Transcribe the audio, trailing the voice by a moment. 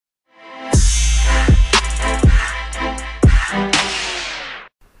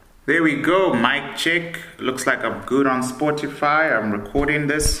There we go, mic check. Looks like I'm good on Spotify. I'm recording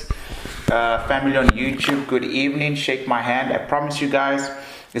this. Family on YouTube, good evening. Shake my hand. I promise you guys,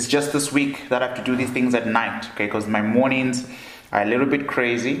 it's just this week that I have to do these things at night, okay? Because my mornings are a little bit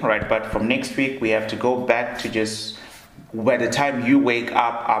crazy, right? But from next week, we have to go back to just by the time you wake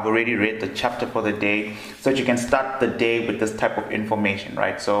up, I've already read the chapter for the day so that you can start the day with this type of information,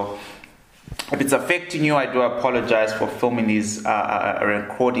 right? So if it's affecting you, I do apologize for filming these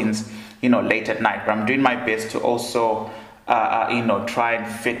recordings, late at night. But I'm doing my best to also, try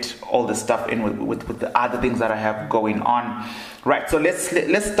and fit all the stuff in with the other things that I have going on. Right. So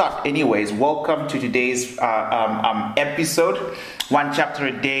let's start. Anyways, welcome to today's episode. One chapter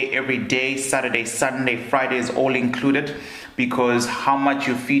a day, every day, Saturday, Sunday, Friday is all included. Because how much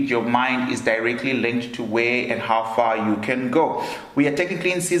you feed your mind is directly linked to where and how far you can go. We are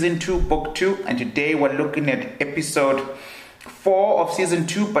technically in season 2, book 2, and today we're looking at episode 4 of season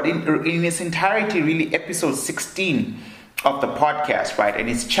 2, but in its entirety, really episode 16 of the podcast, right? And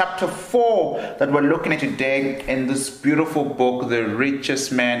it's chapter 4 that we're looking at today in this beautiful book, The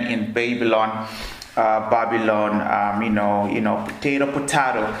Richest Man in Babylon. Potato.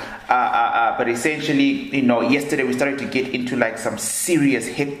 But essentially, yesterday we started to get into like some serious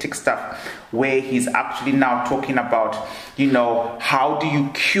hectic stuff where he's actually now talking about, how do you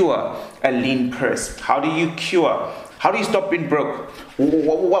cure a lean purse? How do you stop being broke?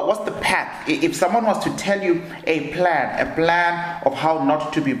 What's the path? If someone was to tell you a plan of how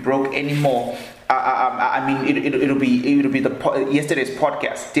not to be broke anymore, it'll be yesterday's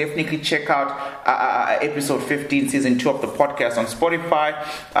podcast. Definitely check out episode 15, season 2 of the podcast on Spotify,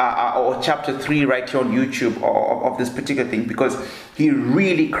 or chapter 3 right here on YouTube of this particular thing, because he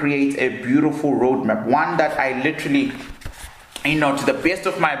really creates a beautiful roadmap, one that I literally, to the best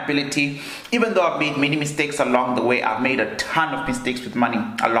of my ability, even though I've made many mistakes along the way, I've made a ton of mistakes with money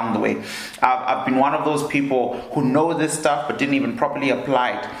along the way. I've been one of those people who know this stuff but didn't even properly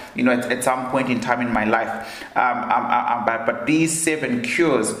apply it, at some point in time in my life. But these 7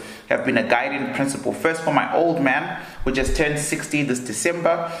 cures have been a guiding principle. First, for my old man, who just turned 60 this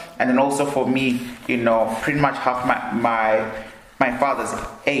December, and then also for me, pretty much half my father's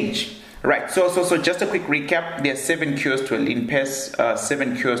age. Right, so just a quick recap. There are 7 cures to a lean purse,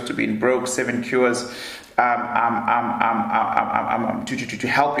 7 cures to being broke, 7 cures to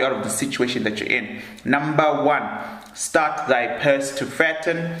help you out of the situation that you're in. Number 1, start thy purse to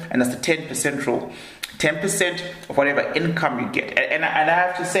fatten, and that's the 10% rule. 10% of whatever income you get. And I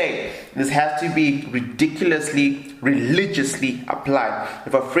have to say, this has to be ridiculously, religiously applied.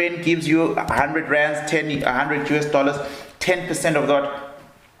 If a friend gives you 100 rands, 100 US dollars, 10% of that,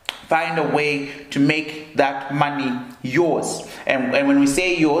 find a way to make that money yours. And when we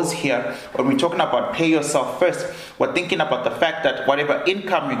say yours here, when we're talking about pay yourself first, we're thinking about the fact that whatever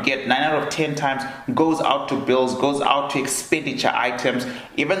income you get, 9 out of 10 times goes out to bills, goes out to expenditure items,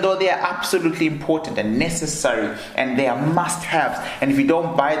 even though they are absolutely important and necessary and they are must-haves. And if you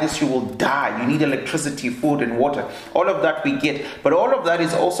don't buy this, you will die. You need electricity, food, and water. All of that we get. But all of that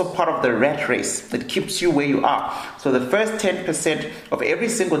is also part of the rat race that keeps you where you are. So the first 10% of every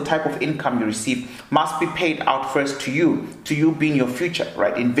single type of income you receive must be paid out first to you being your future,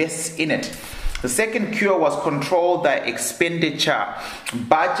 right? Invest in it. The second cure was control thy expenditure.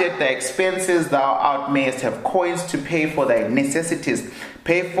 Budget thy expenses, thou out mayest have coins to pay for thy necessities.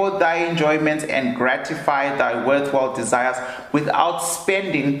 Pay for thy enjoyments and gratify thy worthwhile desires without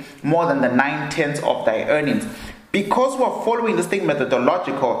spending more than the 9/10 of thy earnings. Because we're following this thing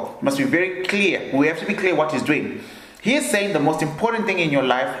methodological, must be very clear. We have to be clear what he's doing. He is saying the most important thing in your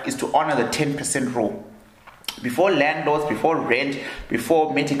life is to honor the 10% rule. Before landlords, before rent,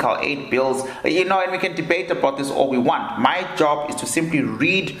 before medical aid bills, and we can debate about this all we want. My job is to simply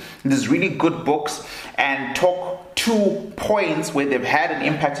read these really good books and talk 2 points where they've had an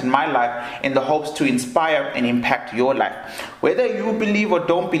impact in my life in the hopes to inspire and impact your life. Whether you believe or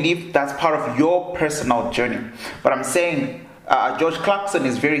don't believe, that's part of your personal journey. But I'm saying George Clarkson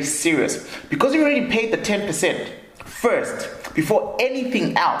is very serious. Because you already paid the 10% first, before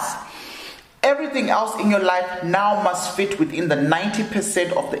anything else, everything else in your life now must fit within the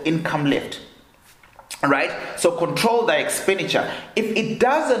 90% of the income left. Right? So control thy expenditure. If it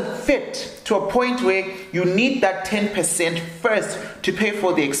doesn't fit to a point where you need that 10% first to pay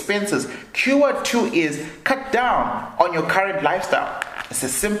for the expenses, cure 2 is cut down on your current lifestyle. It's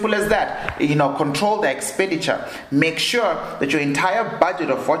as simple as that. Control the expenditure. Make sure that your entire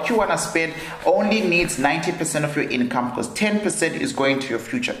budget of what you want to spend only needs 90% of your income, because 10% is going to your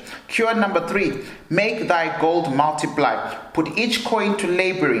future. Cure number 3, make thy gold multiply. Put each coin to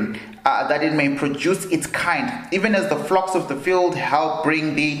laboring, that it may produce its kind, even as the flocks of the field help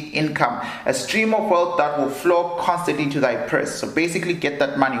bring thee income, a stream of wealth that will flow constantly to thy purse. So basically get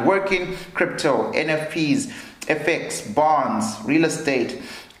that money working. Crypto, NFTs, FX, bonds, real estate,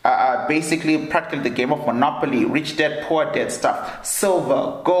 basically practically the game of Monopoly, rich dad, poor dad stuff,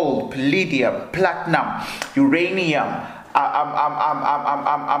 silver, gold, palladium, platinum, uranium,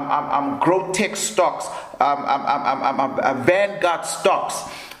 growth tech stocks, Vanguard stocks.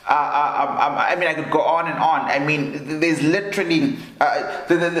 I could go on and on. There's literally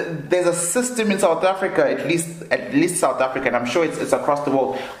there's a system in South Africa, at least South Africa, and I'm sure it's across the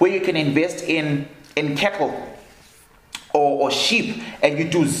world, where you can invest in cattle or sheep, and you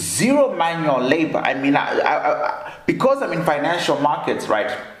do zero manual labor. Because I'm in financial markets,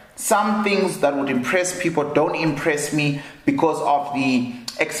 right? Some things that would impress people don't impress me because of the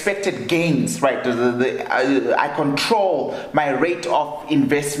expected gains, right? I control my rate of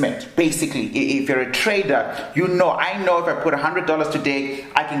investment. Basically, if you're a trader, I know if I put $100 today,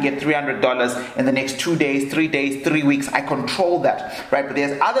 I can get $300 in the next 2 days, 3 days, 3 weeks. I control that, right? But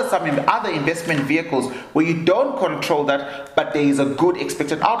there's other investment vehicles where you don't control that, but there is a good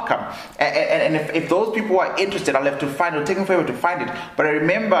expected outcome. And if those people are interested, I'll have to find it. It'll take me forever to find it. But I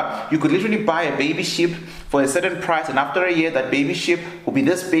remember, you could literally buy a baby sheep for a certain price, and after a year, that baby sheep will be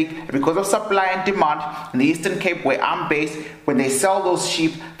this big. And because of supply and demand in the Eastern Cape, where I'm based, when they sell those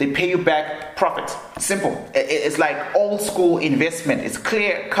sheep, they pay you back profits. Simple. It's like old school investment. It's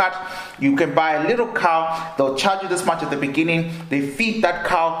clear cut. You can buy a little cow. They'll charge you this much at the beginning. They feed that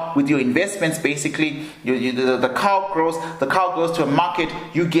cow with your investments. Basically, the cow grows. The cow goes to a market.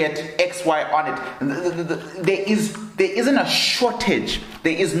 You get XY on it. There isn't a shortage.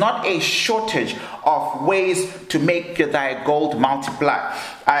 There is not a shortage of ways to make thy gold multiply.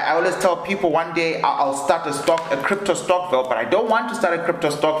 I always tell people, one day I'll start a crypto Stockville, but I don't want to start a crypto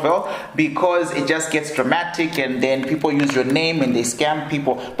Stockville because it just gets dramatic, and then people use your name and they scam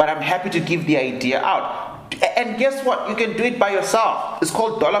people. But I'm happy to give the idea out. And guess what? You can do it by yourself. It's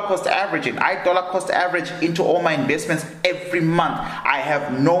called dollar cost averaging. I dollar cost average into all my investments every month. I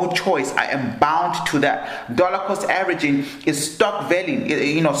have no choice. I am bound to that. Dollar cost averaging is Stockvaling.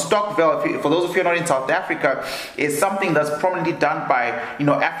 Stockville, for those of you not in South Africa, is something that's prominently done by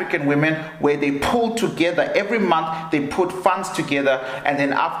African women, where they pull together every month. They put funds together, and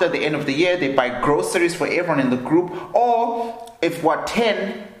then after the end of the year, they buy groceries for everyone in the group. Or if we're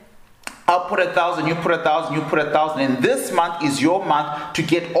 10, I'll put 1,000, you put 1,000, you put 1,000, and this month is your month to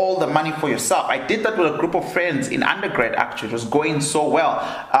get all the money for yourself. I did that with a group of friends in undergrad. Actually, it was going so well.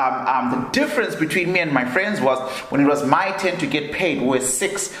 The difference between me and my friends was when it was my turn to get paid, we were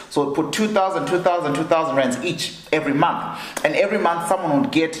 6, so we put 2,000 rands each every month, and every month someone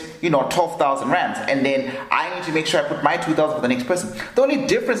would get 12,000 rands, and then I need to make sure I put my 2,000 for the next person. The only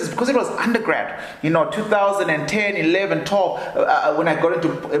difference is because it was undergrad, 2010, 11, 12, when I got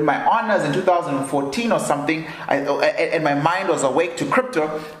into my honors in 2014 or something, and my mind was awake to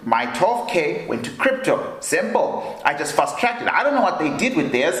crypto, my 12K went to crypto. Simple. I just fast tracked it. I don't know what they did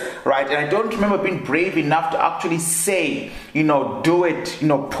with theirs, right? And I don't remember being brave enough to actually say, do it,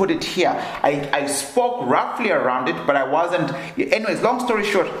 put it here. I spoke roughly around it, but I wasn't. Anyways, long story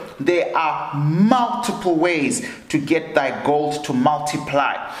short, there are multiple ways to get thy gold to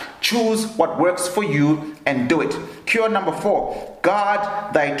multiply. Choose what works for you and do it. Cure number 4,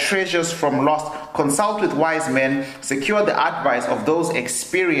 guard thy treasures from loss. Consult with wise men. Secure the advice of those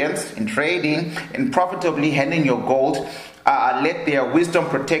experienced in trading and profitably handling your gold. Let their wisdom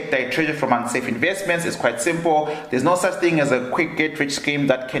protect thy treasure from unsafe investments. It's quite simple. There's no such thing as a quick get-rich scheme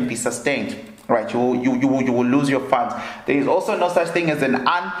that can be sustained. Right, you will lose your funds. There is also no such thing as an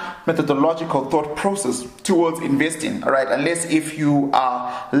unmethodological thought process towards investing. All right, unless if you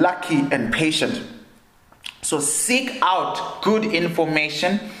are lucky and patient. So seek out good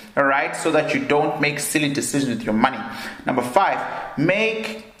information, all right, so that you don't make silly decisions with your money. Number 5,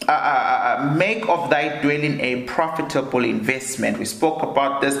 make of thy dwelling a profitable investment. We spoke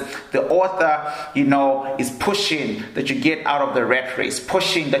about this. The author, is pushing that you get out of the rat race,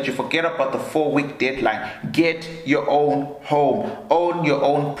 pushing that you forget about the 4-week deadline. Get your own home, own your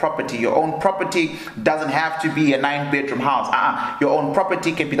own property. Your own property doesn't have to be a 9-bedroom house. Your own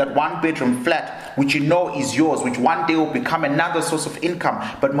property can be that 1-bedroom flat, which is yours, which one day will become another source of income.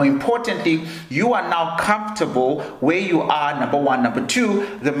 But more importantly, you are now comfortable where you are. Number 1. Number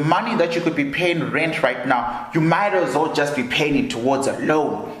 2, the money that you could be paying rent right now, you might as well just be paying it towards a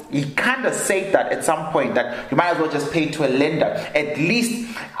loan. He kind of said that at some point, that you might as well just pay to a lender. At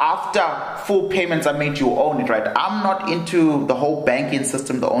least after full payments are made, you own it, right? I'm not into the whole banking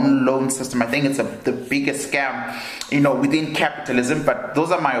system, the own loan system. I think it's the biggest scam, within capitalism, but those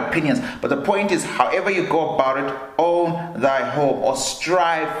are my opinions. But the point is, however you go about it, own thy home, or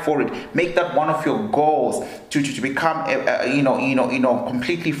strive for it. Make that one of your goals to become,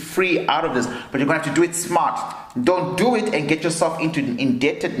 completely free out of this. But you're going to have to do it smart. Don't do it and get yourself into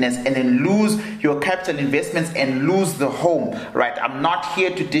indebtedness and then lose your capital investments and lose the home, right? I'm not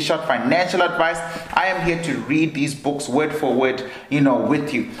here to dish out financial advice. I am here to read these books word for word,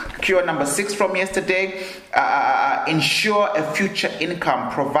 with you. Cure number 6 from yesterday. Ensure a future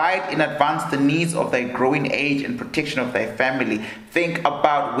income. Provide in advance the needs of thy growing age and protection of thy family. Think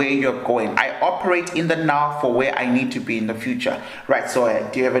about where you're going. I operate in the now for where I need to be in the future, right? So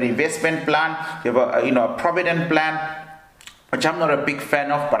do you have an investment plan? Do you have a provident plan? Which I'm not a big fan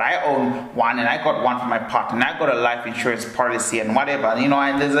of, but I own one, and I got one for my partner, and I got a life insurance policy and whatever,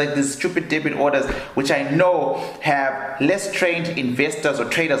 and there's like these stupid debit orders, which I know have less trained investors or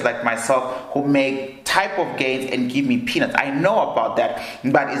traders like myself who make type of gains and give me peanuts. I know about that,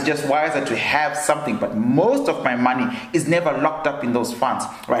 but it's just wiser to have something. But most of my money is never locked up in those funds,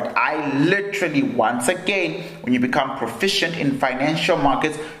 right? I literally, once again, when you become proficient in financial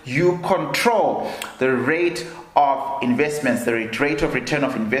markets, you control the rate of investments, the rate of return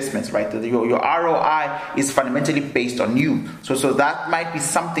of investments, right? Your ROI is fundamentally based on you. So that might be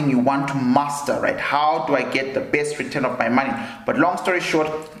something you want to master, right? How do I get the best return of my money? But long story short,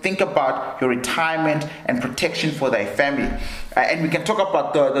 think about your retirement and protection for thy family. And we can talk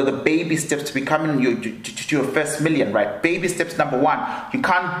about the baby steps to becoming to your first million, right? Baby steps number 1, you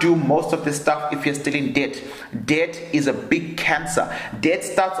can't do most of this stuff if you're still in debt. Debt is a big cancer. Debt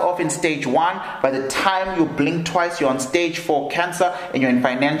starts off in stage 1. By the time you blink twice, you're on stage 4 cancer and you're in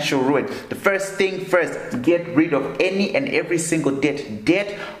financial ruin. The first thing first, get rid of any and every single debt.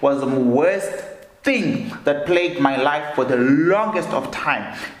 Debt was the worst thing that plagued my life for the longest of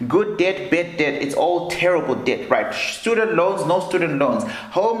time. Good debt, bad debt, it's all terrible debt, right? Student loans, no student loans.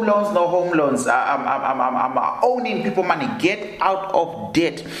 Home loans, no home loans. I'm owning people money. Get out of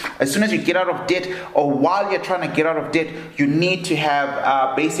debt. As soon as you get out of debt, or while you're trying to get out of debt, you need to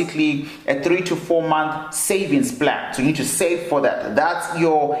have basically a 3 to 4 month savings plan. So you need to save for that. That's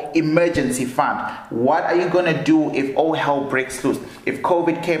your emergency fund. What are you going to do if all hell breaks loose? If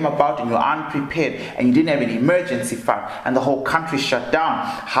COVID came about and you're unprepared, and you didn't have an emergency fund and the whole country shut down,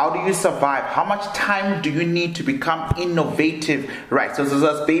 how do you survive? How much time do you need to become innovative, right? So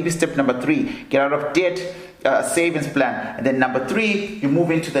that's baby step number 3. Get out of debt, savings plan. And then number 3, you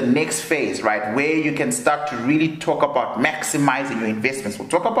move into the next phase, right, where you can start to really talk about maximizing your investments. We'll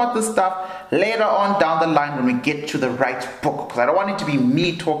talk about this stuff later on down the line when we get to the right book, because I don't want it to be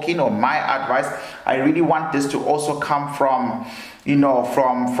me talking or my advice. I really want this to also come from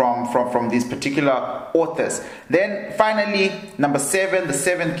from these particular authors. Then finally, number 7, the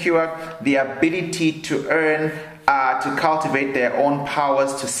 7th cure, the ability to earn, to cultivate their own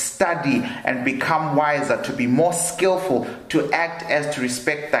powers, to study and become wiser, to be more skillful, to act as to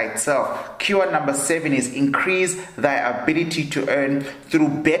respect thyself. Cure number 7 is increase thy ability to earn through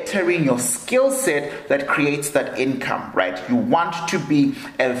bettering your skill set that creates that income, right? You want to be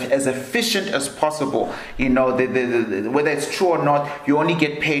as efficient as possible. Whether it's true or not, you only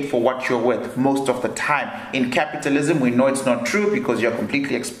get paid for what you're worth most of the time. In capitalism, we know it's not true because you're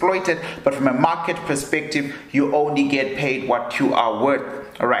completely exploited, but from a market perspective, you only get paid what you are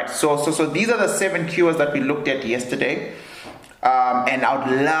worth. All right, so these are the 7 cures that we looked at yesterday. And I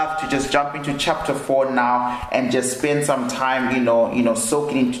would love to just jump into chapter 4 now and just spend some time,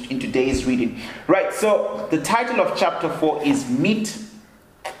 soaking in today's reading. Right, so the title of chapter 4 is Meet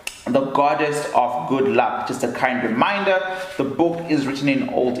the Goddess of Good Luck. Just a kind reminder, the book is written in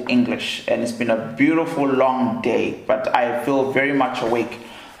Old English, and it's been a beautiful long day, but I feel very much awake.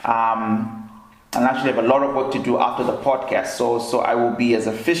 And actually have a lot of work to do after the podcast, so I will be as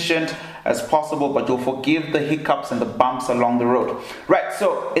efficient as possible, but you'll forgive the hiccups and the bumps along the road. Right,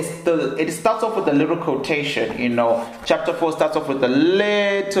 so it starts off with a little quotation. Chapter 4 starts off with a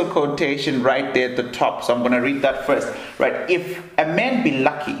little quotation right there at the top, so I'm going to read that first. Right, if a man be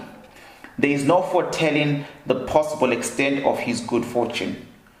lucky, there is no foretelling the possible extent of his good fortune.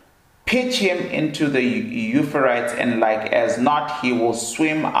 Pitch him into the Euphrates, and like as not, he will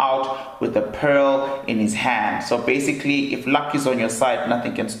swim out with a pearl in his hand. So basically, if luck is on your side,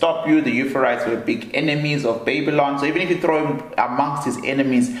 nothing can stop you. The Euphrates were big enemies of Babylon. So even if you throw him amongst his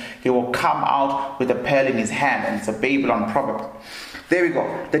enemies, he will come out with a pearl in his hand. And it's a Babylon proverb. There we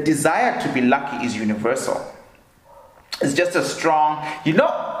go. The desire to be lucky is universal. It's just as strong,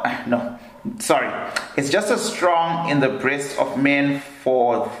 it's just as strong in the breasts of men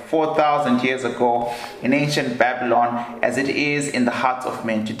for 4,000 years ago in ancient Babylon as it is in the hearts of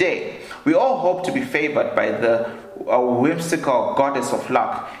men today. We all hope to be favored by the whimsical goddess of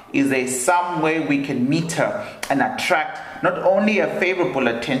luck. Is there some way we can meet her and attract not only a favorable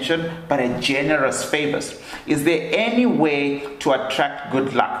attention but a generous favors? Is there any way to attract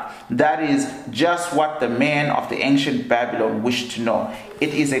good luck? That is just what the men of the ancient Babylon wished to know.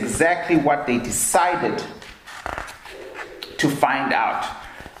 It is exactly what they decided to find out.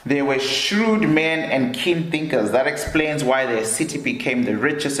 They were shrewd men and keen thinkers. That explains why their city became the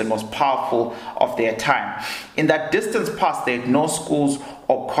richest and most powerful of their time. In that distant past, they had no schools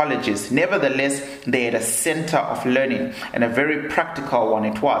or colleges. Nevertheless, they had a center of learning, and a very practical one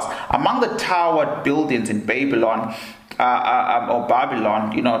it was. Among the towered buildings in Babylon,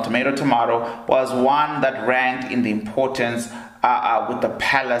 tomato, was one that ranked in the importance with the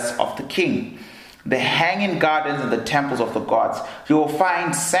palace of the king. The hanging gardens and the temples of the gods. You will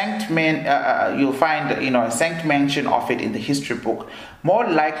find a sanct mention of it in the history book. More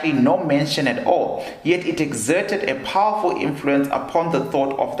likely, no mention at all. Yet it exerted a powerful influence upon the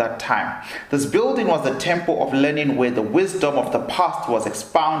thought of that time. This building was the temple of learning, where the wisdom of the past was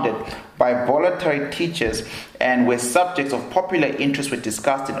expounded by voluntary teachers, and where subjects of popular interest were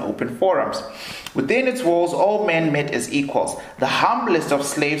discussed in open forums. Within its walls, all men met as equals. The humblest of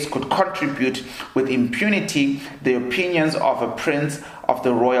slaves could contribute with impunity the opinions of a prince of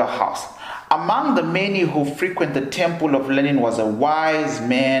the royal house. Among the many who frequent the temple of learning was a wise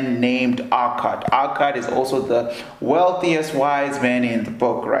man named Arcad. Arcad is also the wealthiest wise man in the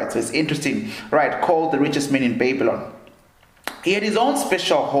book, right? So it's interesting, right? Called the richest man in Babylon. He had his own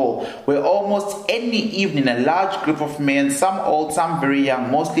special hall where almost any evening a large group of men, some old, some very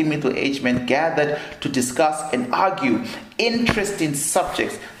young, mostly middle-aged men, gathered to discuss and argue interesting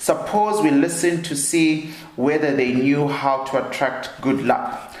subjects. Suppose we listen to see whether they knew how to attract good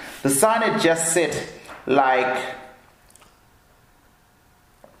luck. The sun had just set like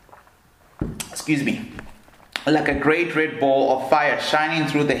a great red ball of fire shining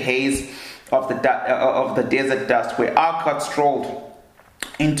through the haze of the desert dust, where Arcad strolled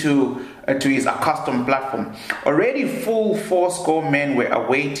to his accustomed platform. Already full fourscore men were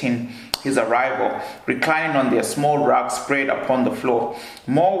awaiting his arrival, reclining on their small rugs spread upon the floor.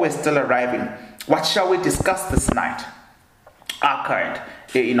 More were still arriving. What shall we discuss this night? Arcad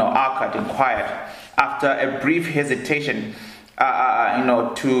inquired. After a brief hesitation,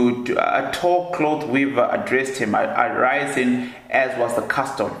 a tall cloth weaver addressed him, arising as was the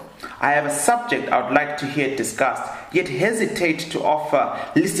custom. I have a subject I would like to hear discussed, yet hesitate to offer,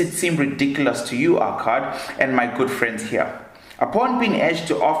 lest it seem ridiculous to you, Arcad, and my good friends here. Upon being urged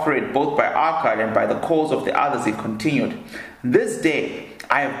to offer it both by Arcad and by the calls of the others, he continued, This day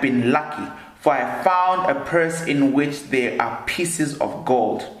I have been lucky, for I have found a purse in which there are pieces of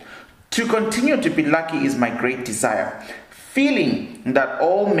gold. To continue to be lucky is my great desire. Feeling that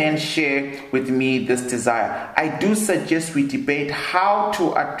all men share with me this desire, I do suggest we debate how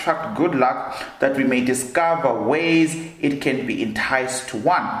to attract good luck, that we may discover ways it can be enticed to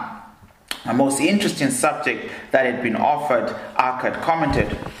one. A most interesting subject that had been offered, Arcad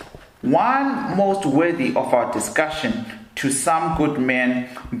commented. One most worthy of our discussion. To some good men,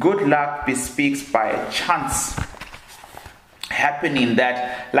 good luck bespeaks by a chance happening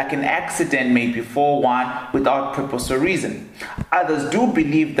that, like an accident, may befall one without purpose or reason. Others do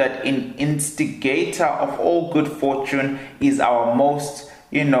believe that an instigator of all good fortune is our most,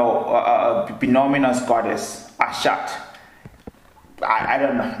 benominious goddess, Ashat. I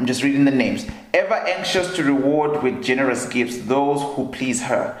don't know, I'm just reading the names. Ever anxious to reward with generous gifts those who please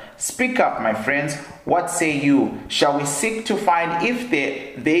her. Speak up, my friends. What say you? Shall we seek to find if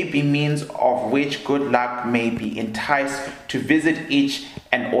they be means of which good luck may be enticed to visit each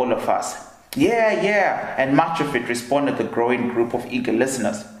and all of us? Yeah, and much of it, responded the growing group of eager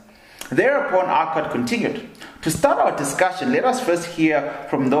listeners. Thereupon Arcad continued, To start our discussion, let us first hear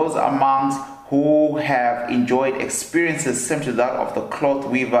from those amongst who have enjoyed experiences similar to that of the cloth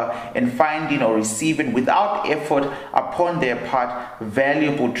weaver in finding or receiving without effort upon their part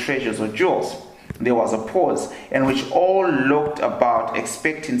valuable treasures or jewels. There was a pause in which all looked about,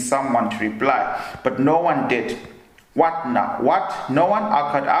 expecting someone to reply, but no one did. What now? What? No one?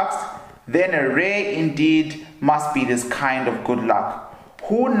 Arcad asked. Then a rare indeed must be this kind of good luck.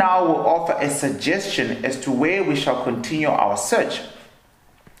 Who now will offer a suggestion as to where we shall continue our search?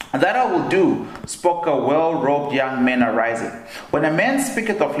 That I will do, spoke a well-robed young man arising. When a man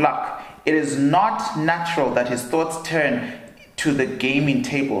speaketh of luck, it is not natural that his thoughts turn to the gaming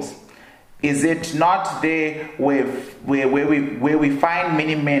tables? Is it not there where we find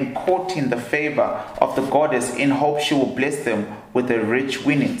many men courting the favor of the goddess in hope she will bless them with the rich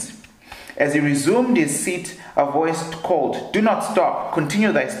winnings? As he resumed his seat, a voice called, "Do not stop.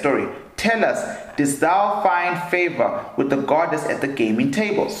 Continue thy story. Tell us, didst thou find favor with the goddess at the gaming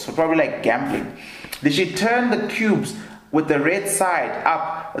tables?" So probably like gambling. "Did she turn the cubes with the red side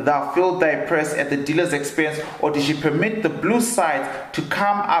up, thou filled thy purse at the dealer's expense, or did she permit the blue sides to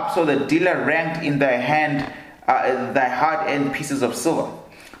come up so the dealer ranked in thy hand thy hard-earned pieces of silver?"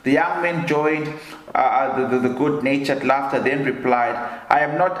 The young man joined the good-natured laughter, then replied, "I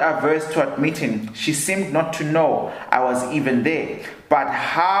am not averse to admitting she seemed not to know I was even there. But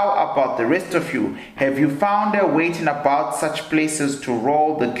how about the rest of you? Have you found her waiting about such places to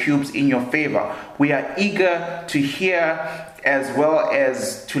roll the cubes in your favor? We are eager to hear as well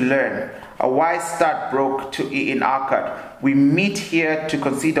as to learn." A wise start broke in Arcad. We meet here to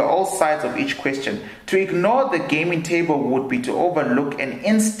consider all sides of each question. To ignore the gaming table would be to overlook an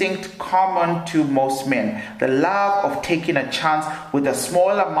instinct common to most men, the love of taking a chance with a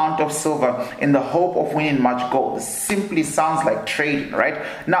small amount of silver in the hope of winning much gold. This simply sounds like trading, right?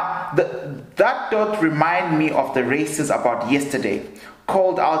 Now, that don't remind me of the races about yesterday,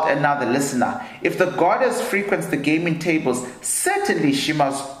 called out another listener. If the goddess frequents the gaming tables, certainly she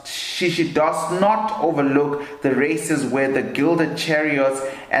does not overlook the races where the gilded chariots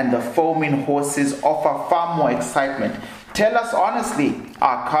and the foaming horses offer far more excitement. Tell us honestly,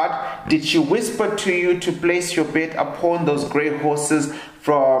 Arcad, did she whisper to you to place your bet upon those grey horses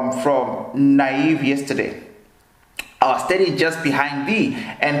from Naive yesterday? I was standing just behind thee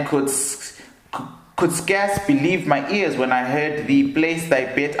and could scarce believe my ears when I heard thee place thy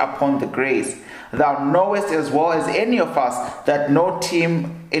bet upon the greys. Thou knowest as well as any of us that no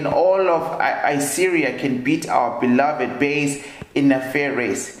team in all of Assyria can beat our beloved bays in a fair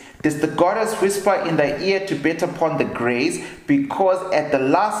race. Does the goddess whisper in thy ear to bet upon the greys, because at the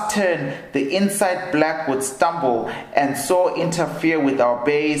last turn the inside black would stumble and so interfere with our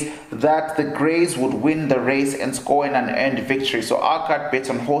bays that the greys would win the race and score an unearned victory? So Arcad bet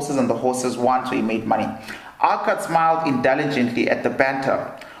on horses and the horses won, so he made money. Arcad smiled indulgently at the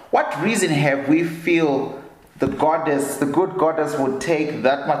banter. What reason have we feel the good goddess would take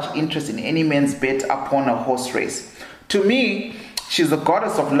that much interest in any man's bet upon a horse race? To me, she is the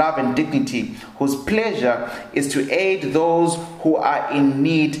goddess of love and dignity, whose pleasure is to aid those who are in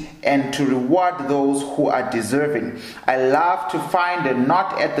need and to reward those who are deserving. I love to find her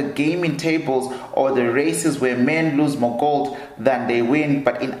not at the gaming tables or the races where men lose more gold than they win,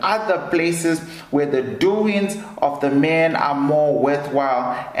 but in other places where the doings of the men are more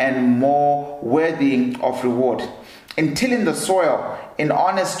worthwhile and more worthy of reward. In tilling the soil, in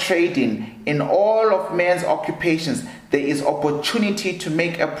honest trading, in all of man's occupations, there is opportunity to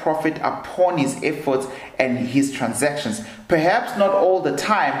make a profit upon his efforts and his transactions. Perhaps not all the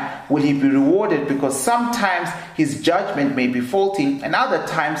time will he be rewarded, because sometimes his judgment may be faulty, and other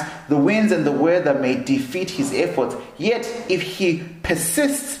times the winds and the weather may defeat his efforts. Yet, if he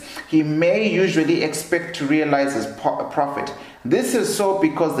persists, he may usually expect to realize his profit. This is so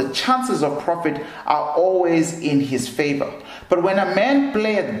because the chances of profit are always in his favor. But when a man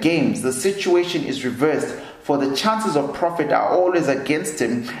playeth games, the situation is reversed, for the chances of profit are always against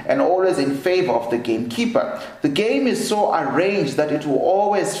him and always in favor of the gamekeeper. The game is so arranged that it will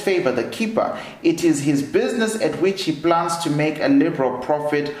always favor the keeper. It is his business at which he plans to make a liberal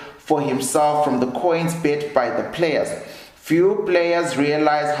profit for himself from the coins bet by the players. Few players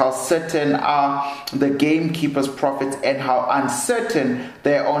realize how certain are the gamekeeper's profits and how uncertain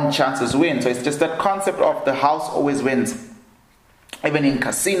their own chances win. So it's just that concept of the house always wins. Even in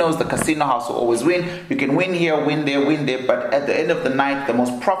casinos, the casino house will always win. You can win here, win there, but at the end of the night, the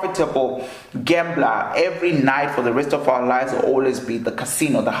most profitable gambler every night for the rest of our lives will always be the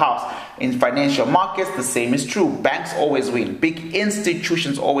casino, the house. In financial markets, the same is true. Banks always win. Big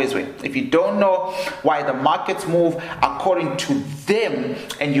institutions always win. If you don't know why the markets move according to them,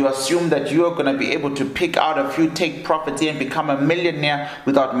 and you assume that you are going to be able to pick out a few, take profits and become a millionaire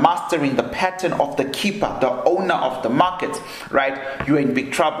without mastering the pattern of the keeper, the owner of the market, right? You're in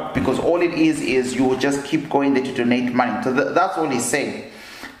big trouble, because all it is you will just keep going there to donate money. So that's all he's saying.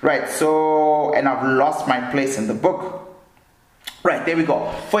 Right, so, and I've lost my place in the book. Right, there we go.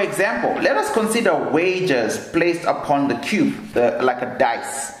 For example, let us consider wagers placed upon the cube, like a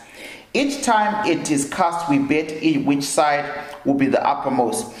dice. Each time it is cast, we bet which side will be the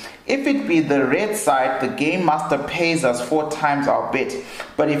uppermost. If it be the red side, the game master pays us 4 times our bet.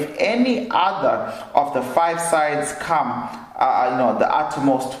 But if any other of the 5 sides come, the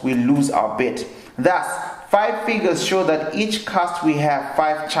uttermost, we lose our bet. Thus, 5 figures show that each cast we have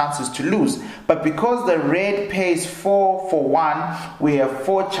 5 chances to lose. But because the red pays 4 for 1, we have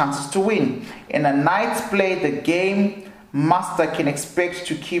 4 chances to win. In a night's play, the game master can expect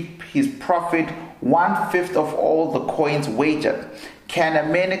to keep his profit 1/5 of all the coins wagered. Can a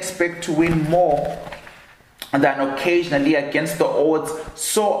man expect to win more than occasionally against the odds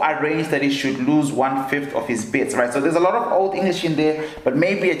so arranged that he should lose 1/5 of his bets, right? So there's a lot of old English in there, but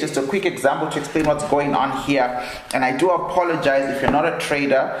maybe just a quick example to explain what's going on here. And I do apologize if you're not a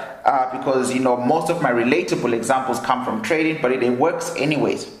trader, because most of my relatable examples come from trading, but it works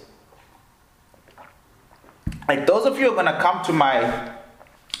anyways. Like those of you who are going to come to my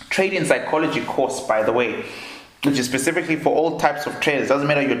trading psychology course, by the way, which is specifically for all types of traders. Doesn't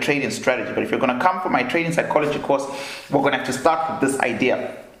matter your trading strategy, but if you're going to come for my trading psychology course, we're going to have to start with this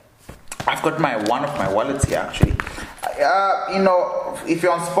idea. I've got one of my wallets here actually. If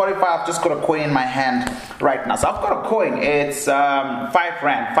you're on Spotify, I've just got a coin in my hand right now. So I've got a coin. It's 5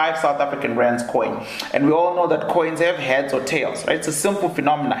 Rand, 5 South African Rands coin. And we all know that coins have heads or tails, right? It's a simple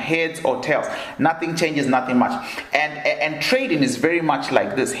phenomenon, heads or tails. Nothing changes, nothing much. And trading is very much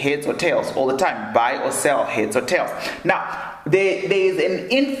like this, heads or tails all the time. Buy or sell, heads or tails. Now, there is an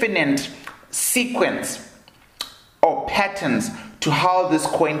infinite sequence or patterns to how this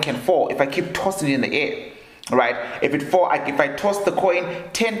coin can fall if I keep tossing it in the air. Right? If I toss the coin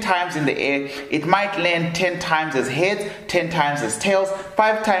 10 times in the air, it might land 10 times as heads, 10 times as tails,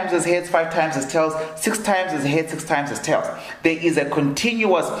 5 times as heads, 5 times as tails, 6 times as heads, 6 times as tails. There's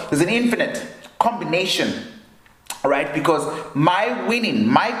an infinite combination, right? Because my winning,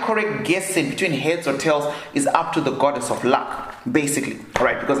 my correct guessing between heads or tails is up to the goddess of luck, basically,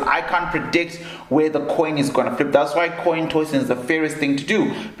 right? Because I can't predict where the coin is going to flip. That's why coin tossing is the fairest thing to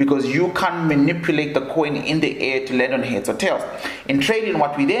do, because you can't manipulate the coin in the air to land on heads or tails. In trading,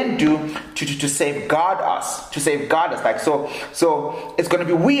 what we then do to safeguard us, like so it's going to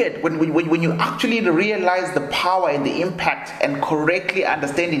be weird when you actually realize the power and the impact and correctly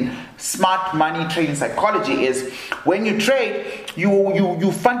understanding smart money trading psychology is when you trade,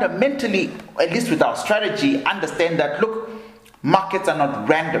 you fundamentally, at least with our strategy, understand that, look, markets are not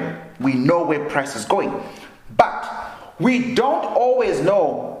random. We know where price is going. But we don't always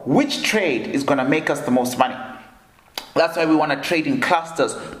know which trade is going to make us the most money. That's why we want to trade in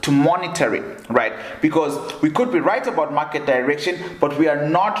clusters to monitor it, right? Because we could be right about market direction, but we are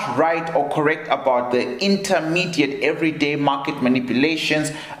not right or correct about the intermediate everyday market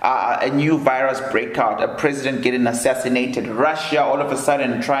manipulations, a new virus breakout, a president getting assassinated, Russia all of a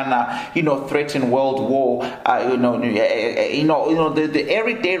sudden trying to, threaten world war, the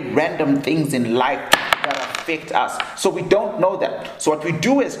everyday random things in life that affect us. So we don't know that. So what we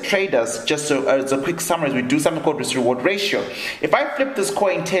do as traders, just as a quick summary, is we do something called risk reward ratio. If I flip this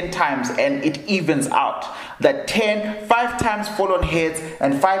coin 10 times and it evens out, that 5 times fall on heads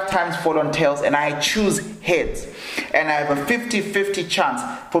and 5 times fall on tails, and I choose heads, and I have a 50-50 chance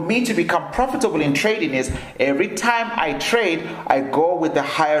for me to become profitable in trading, is every time I trade, I go with the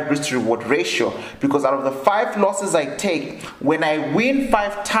higher risk reward ratio, because out of the 5 losses I take, when I win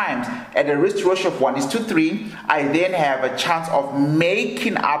 5 times at a risk ratio of 1:3, I then have a chance of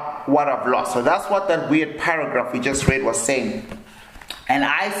making up what I've lost. So that's what that weird paragraph we just read was saying. And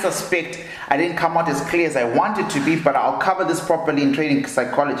I suspect I didn't come out as clear as I wanted to be, but I'll cover this properly in trading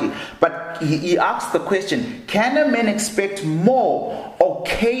psychology. But he asked the question, can a man expect more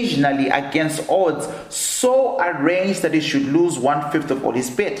occasionally against odds so arranged that he should lose 1/5 of all his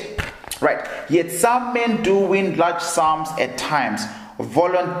bet? Right. Yet some men do win large sums at times,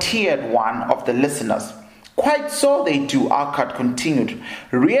 volunteered one of the listeners. Quite so they do, Arcad continued.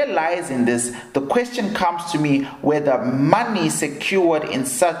 Realizing this, the question comes to me whether money secured in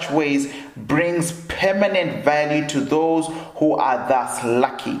such ways brings permanent value to those who are thus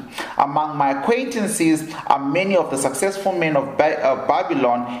lucky. Among my acquaintances are many of the successful men of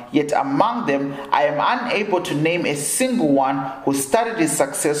Babylon, yet among them I am unable to name a single one who started his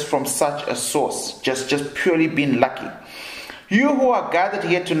success from such a source, just purely being lucky. You who are gathered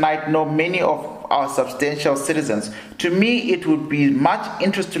here tonight know many of our substantial citizens. To me, it would be much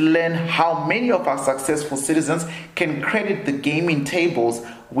interest to learn how many of our successful citizens can credit the gaming tables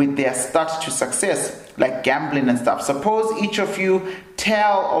with their start to success, like gambling and stuff. Suppose each of you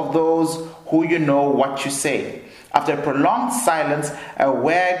tell of those who you know what you say. After a prolonged silence, a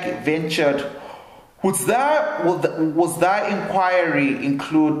wag ventured, was thy inquiry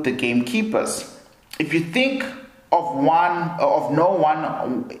include the gamekeepers? If you think of no one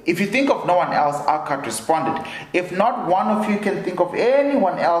else, Arcad responded. If not one of you can think of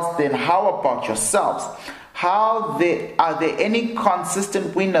anyone else, then how about yourselves? Are there any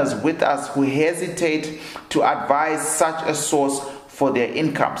consistent winners with us who hesitate to advise such a source for their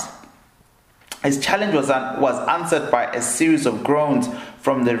incomes? His challenge was answered by a series of groans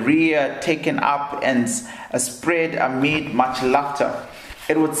from the rear, taken up and spread amid much laughter.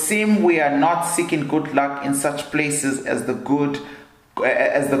 It would seem we are not seeking good luck in such places as the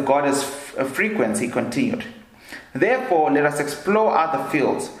goddess frequents, he continued. Therefore, let us explore other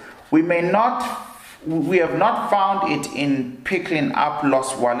fields. We have not found it in picking up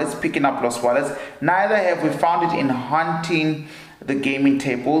lost wallets, neither have we found it in hunting the gaming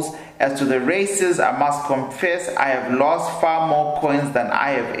tables. As to the races, I must confess I have lost far more coins than I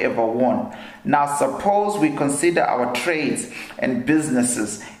have ever won. Now suppose we consider our trades and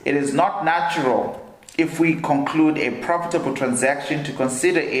businesses. It is not natural, if we conclude a profitable transaction, to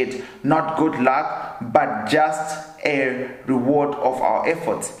consider it not good luck, but just a reward of our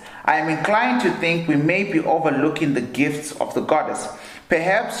efforts. I am inclined to think we may be overlooking the gifts of the goddess.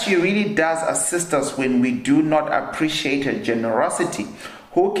 Perhaps she really does assist us when we do not appreciate her generosity.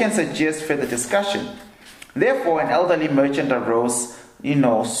 Who can suggest further discussion? Therefore, an elderly merchant arose,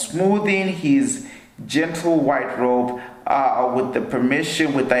 smoothing his gentle white robe, with thy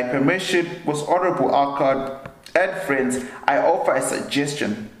permission, most honorable Akkad and friends, I offer a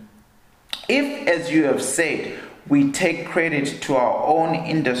suggestion. If, as you have said, we take credit to our own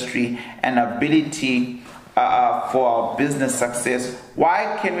industry and ability for our business success,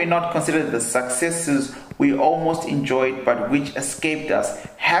 why can we not consider the successes we almost enjoyed but which escaped us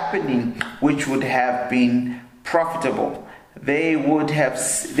happening, which would have been profitable? There would have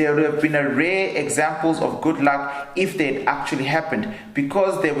been a rare examples of good luck if they had actually happened.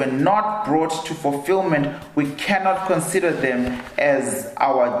 Because they were not brought to fulfillment, we cannot consider them as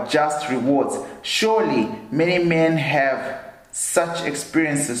our just rewards. Surely many men have such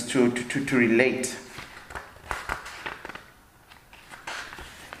experiences to relate.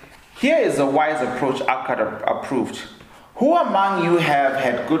 Here is a wise approach Akkad approved. Who among you have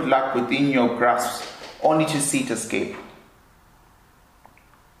had good luck within your grasp only to see it escape?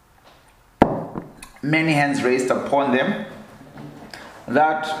 Many hands raised upon them.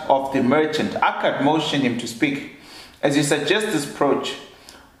 That of the merchant. Akkad motioned him to speak. As you suggest this approach,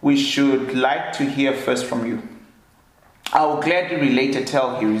 we should like to hear first from you. I will gladly relate a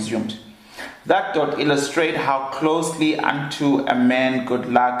tale, he resumed. That doth illustrate how closely unto a man good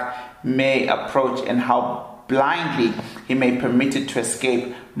luck may approach, and how blindly he may permit it to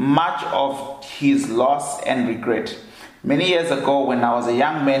escape, much of his loss and regret. Many years ago, when I was a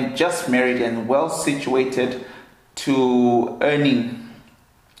young man, just married and well situated to earning,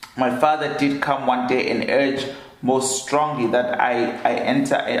 my father did come one day and urge most strongly that I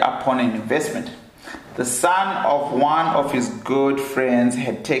enter upon an investment. The son of one of his good friends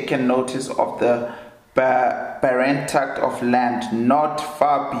had taken notice of the barren tract of land not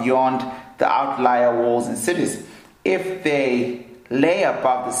far beyond the outlier walls and cities. If they lay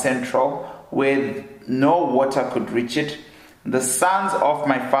above the central, where no water could reach it, the sons of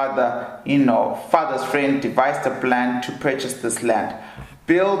my father's friend devised a plan to purchase this land,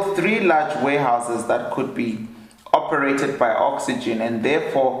 build 3 large warehouses that could be operated by oxygen, and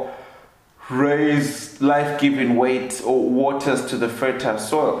therefore raise life-giving waters to the fertile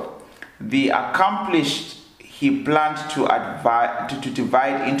soil. The accomplished, he planned to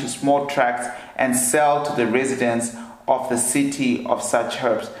divide into small tracts and sell to the residents of the city of such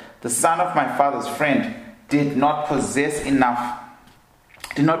herbs. The son of my father's friend did not possess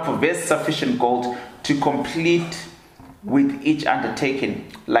sufficient gold to complete with each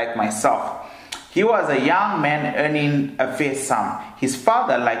undertaking, like myself. He was a young man earning a fair sum. His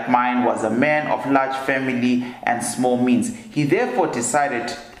father, like mine, was a man of large family and small means. He therefore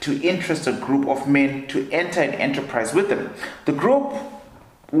decided to interest a group of men to enter an enterprise with him. The group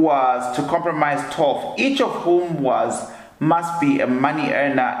was to comprise 12, each of whom must be a money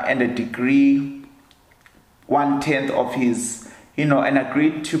earner and a degree 1/10 of his, and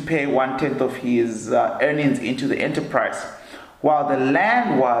agreed to pay 1/10 of his earnings into the enterprise. While the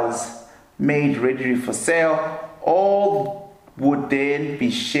land was made ready for sale, all would then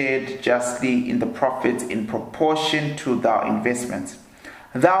be shared justly in the profits in proportion to their investments.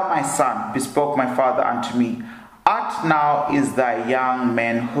 Thou, my son, bespoke my father unto me, art now is thy young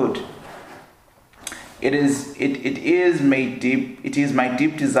manhood. It is my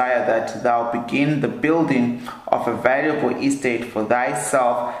deep desire that thou begin the building of a valuable estate for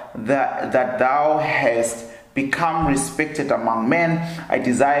thyself, that thou hast become respected among men. I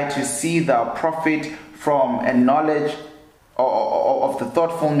desire to see thou profit from a knowledge of the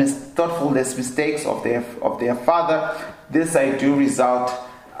thoughtfulness mistakes of their father. This I do result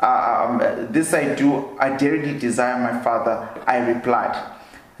This I do, I dearly desire my father, I replied.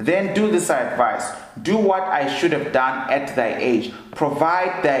 Then do this, I advised. Do what I should have done at thy age.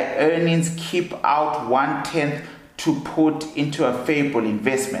 Provide thy earnings, keep out 1/10 to put into a favorable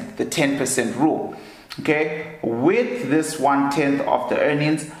investment, the 10% rule. Okay, with this 1/10 of the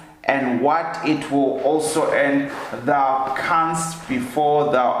earnings and what it will also earn, thou canst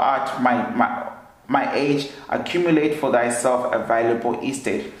before thou art my age accumulate for thyself a valuable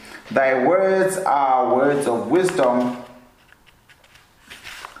estate. Thy words are words of wisdom,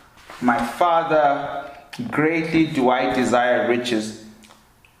 my father. Greatly do I desire riches,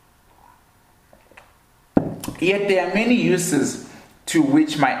 yet there are many uses to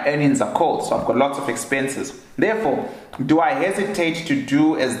which my earnings are called. So I've got lots of expenses. Therefore, do I hesitate to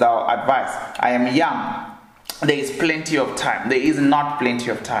do as thou advise? I am young. There is plenty of time. There is not plenty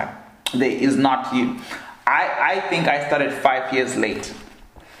of time. There is not you. I think I started 5 years late.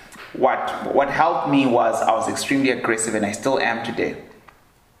 What helped me was I was extremely aggressive, and I still am today.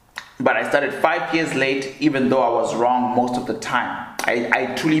 But I started 5 years late, even though I was wrong most of the time.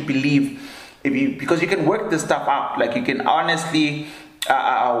 I truly believe because you can work this stuff out. Like, you can honestly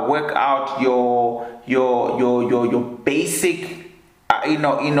work out your basic.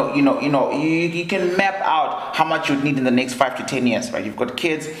 You can map out how much you need in the next 5 to 10 years, right? You've got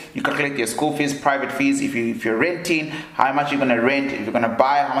kids, you calculate your school fees, private fees. If you're renting, how much you're going to rent. If you're going to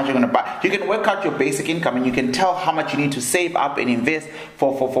buy, how much you're going to buy. You can work out your basic income, and you can tell how much you need to save up and invest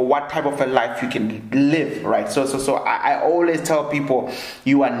for what type of a life you can live, right? So I always tell people,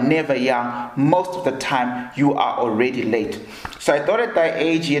 you are never young. Most of the time, you are already late. So I thought at thy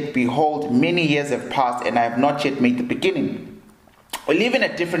age, yet behold, many years have passed, and I have not yet made the beginning. We live in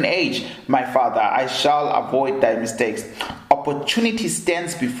a different age, my father. I shall avoid thy mistakes. Opportunity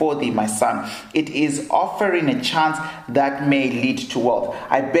stands before thee, my son. It is offering a chance that may lead to wealth.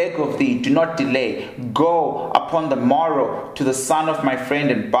 I beg of thee, do not delay. Go upon the morrow to the son of my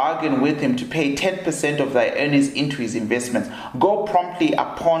friend and bargain with him to pay 10% of thy earnings into his investments. Go promptly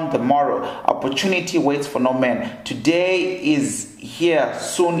upon the morrow. Opportunity waits for no man. Today is here,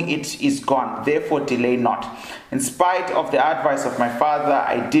 soon it is gone. Therefore delay not. In spite of the advice of my father,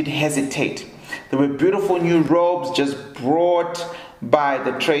 I did hesitate. There were beautiful new robes just brought by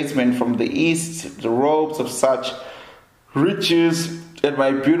the tradesmen from the east, the robes of such riches, and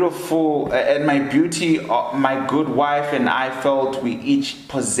my beauty, my good wife and I felt we each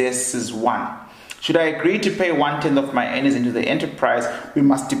possesses one. Should I agree to pay 1/10 of my earnings into the enterprise, we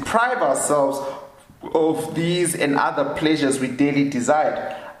must deprive ourselves of these and other pleasures we daily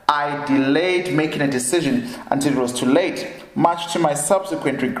desired. I delayed making a decision until it was too late. Much to my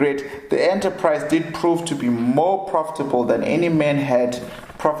subsequent regret, the enterprise did prove to be more profitable than any man had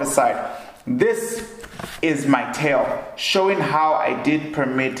prophesied. This is my tale, showing how I did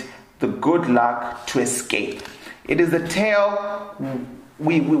permit the good luck to escape. It is the tale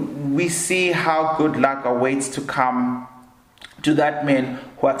we see how good luck awaits to come to that man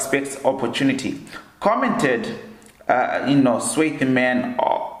who expects opportunity. Commented, Sway the man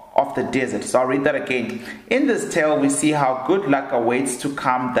of the desert. So I'll read that again. In this tale, we see how good luck awaits to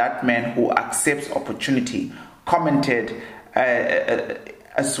come that man who accepts opportunity. Commented,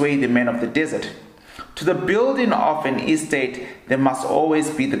 Sway the man of the desert. To the building of an estate, there must always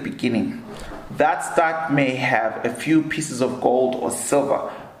be the beginning. That start may have a few pieces of gold or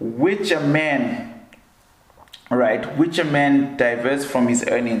silver, which a man diverts from his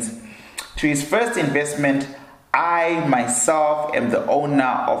earnings. To his first investment, I myself am the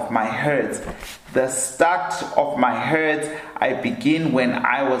owner of my herds. The start of my herds I begin when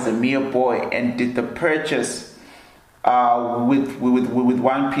I was a mere boy and did the purchase with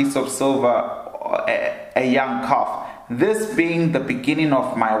 1 piece of silver, a young calf. This being the beginning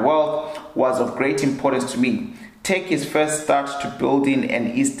of my wealth was of great importance to me. Take his first start to building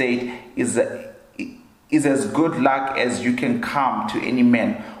an estate is as good luck as you can come to any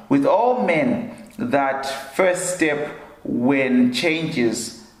man. With all men, that first step when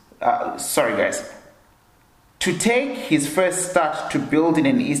changes, to take his first start to building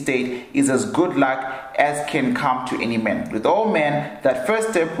an estate is as good luck as can come to any man. With all men, that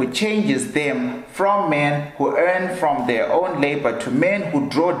first step which changes them from men who earn from their own labor to men who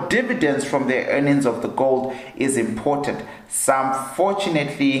draw dividends from their earnings of the gold is important. Some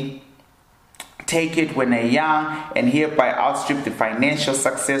fortunately take it when they're young and hereby outstrip the financial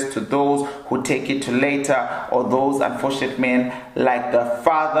success to those who take it to later, or those unfortunate men like the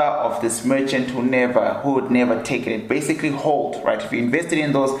father of this merchant who would never take it. Basically hold, right? If you invested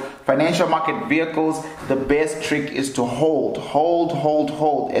in those financial market vehicles, the best trick is to hold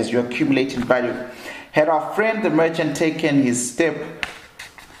as you accumulate in value. Had our friend the merchant taken his step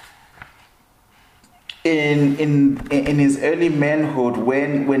in his early manhood,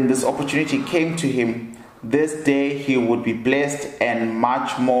 when this opportunity came to him, this day he would be blessed and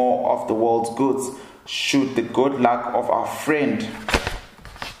much more of the world's goods, should the good luck of our friend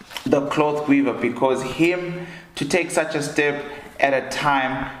the cloth weaver, because him to take such a step at a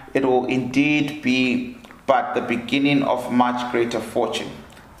time, it will indeed be but the beginning of much greater fortune.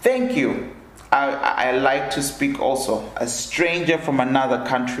 Thank you. I like to speak also. A stranger from another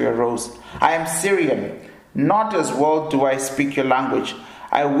country arose. I am Syrian. Not as well do I speak your language.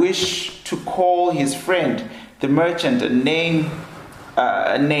 I wish to call his friend, the merchant, a name.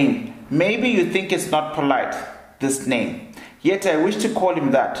 Maybe you think it's not polite, this name. Yet I wish to call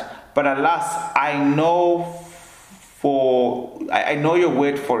him that. But alas, I know your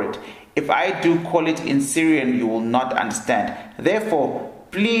word for it. If I do call it in Syrian, you will not understand. Therefore,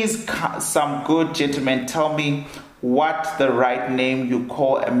 please, some good gentlemen, tell me what the right name you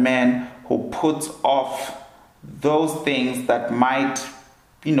call a man who puts off those things that might,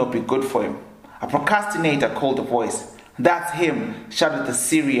 be good for him. A procrastinator, called a voice. That's him, shouted the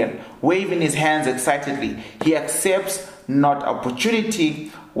Syrian, waving his hands excitedly. He accepts not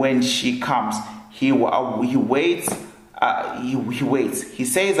opportunity when she comes. He waits. He waits. He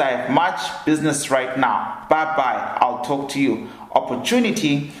says, I have much business right now. Bye-bye. I'll talk to you.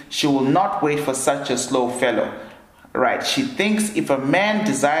 Opportunity, she will not wait for such a slow fellow. Right. She thinks if a man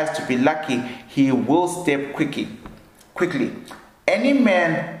desires to be lucky, he will step quickly. Any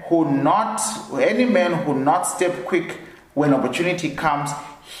man who not step quick when opportunity comes,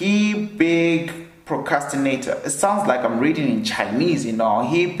 he big procrastinator. It sounds like I'm reading in Chinese, he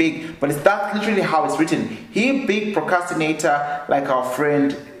big, but that's literally how it's written. He big procrastinator, like our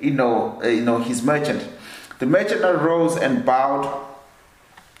friend, his merchant. The merchant arose and bowed,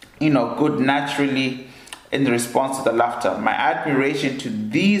 good naturally in response to the laughter. My admiration to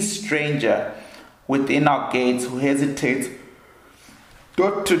these stranger within our gates who hesitates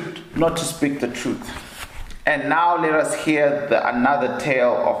not to speak the truth. And now let us hear another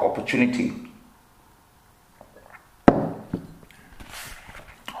tale of opportunity.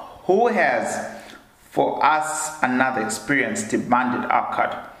 Who has for us another experience? Demanded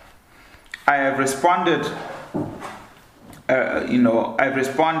Akkad. I have responded,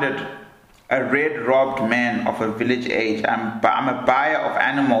 a red-robed man of a village age. I'm a buyer of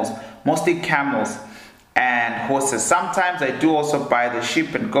animals, mostly camels and horses. Sometimes I do also buy the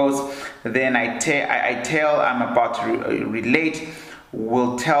sheep and goats. Then I tell I'm about to relate,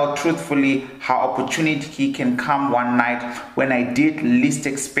 will tell truthfully how opportunity can come one night when I did least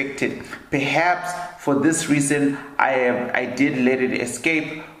expect it. Perhaps for this reason I did let it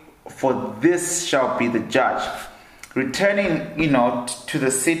escape, for this shall be the judge. Returning, to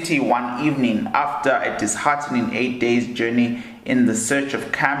the city one evening after a disheartening 8 days journey in the search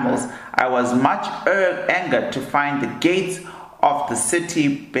of camels, I was much angered to find the gates of the city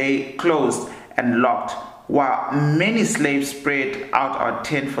bay closed and locked, while many slaves spread out our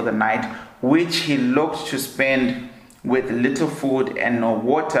tent for the night, which he looked to spend with little food and no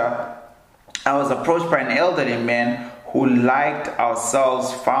water. I was approached by an elderly man who, like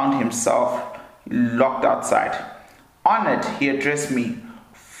ourselves, found himself locked outside. Honored, he addressed me.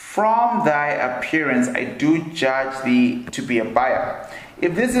 From thy appearance I do judge thee to be a buyer.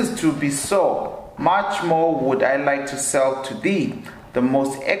 If this is to be so, much more would I like to sell to thee the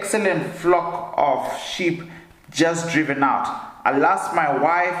most excellent flock of sheep just driven out. Alas, my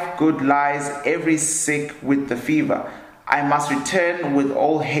wife good lies every sick with the fever. I must return with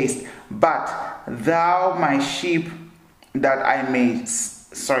all haste. But thou my sheep that I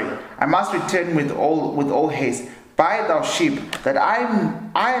must return with all haste. Buy thou sheep, that I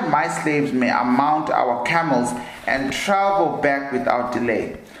and my slaves may mount our camels and travel back without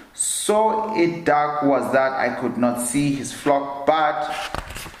delay. So it dark was that I could not see his flock, but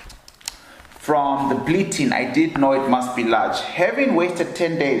from the bleating I did know it must be large. Having wasted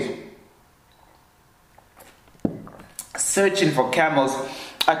 10 days searching for camels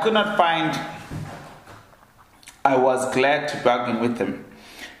I could not find, I was glad to bargain with him.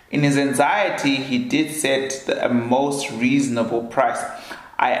 In his anxiety, he did set a most reasonable price.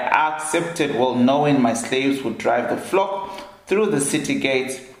 I accepted, well knowing my slaves would drive the flock through the city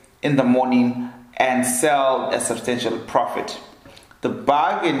gates in the morning and sell a substantial profit. The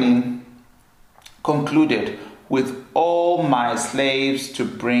bargaining concluded with all my slaves to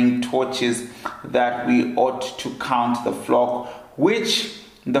bring torches that we ought to count the flock, which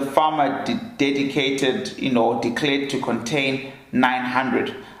the farmer declared to contain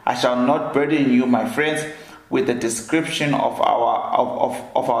 900. I shall not burden you, my friends, with the description of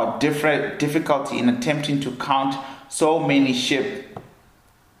our different difficulty in attempting to count so many sheep.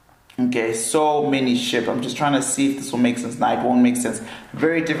 Okay, so many sheep. I'm just trying to see if this will make sense. No, it won't make sense.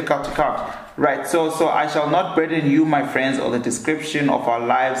 Very difficult to count. Right, so I shall not burden you, my friends, or the description of our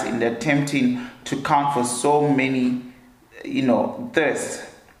lives in attempting to count for so many,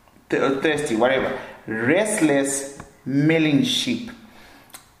 thirsty, whatever, restless, milling sheep.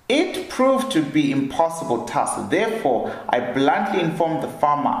 It proved to be impossible task. Therefore, I bluntly informed the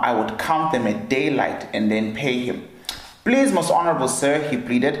farmer I would count them at daylight and then pay him. Please, most honorable sir, he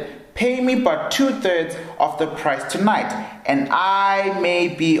pleaded, pay me but 2/3 of the price tonight, and I may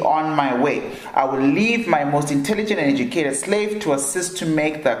be on my way. I will leave my most intelligent and educated slave to assist to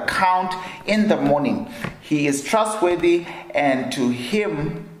make the count in the morning. He is trustworthy, and to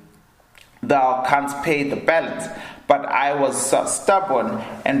him thou canst pay the balance. But I was stubborn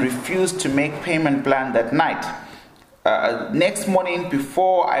and refused to make payment plan that night. Next morning,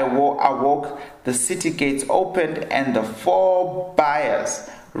 before I awoke, the city gates opened and the 4 buyers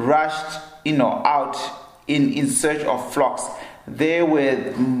rushed out in search of flocks. They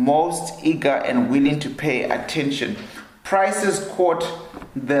were most eager and willing to pay attention. Prices caught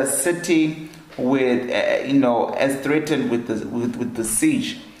the city with as threatened with the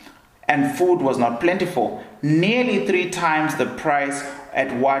siege, and food was not plentiful. Nearly 3 times the price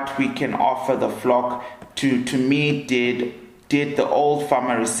at what we can offer the flock to me did the old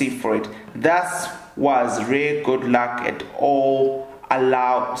farmer receive for it. Thus was rare good luck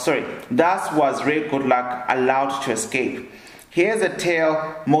allowed to escape. Here's a tale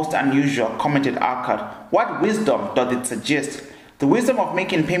most unusual, commented Arkad. What wisdom doth it suggest? The wisdom of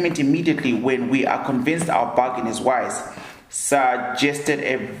making payment immediately when we are convinced our bargain is wise, suggested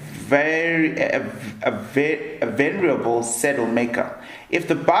a venerable saddle maker. If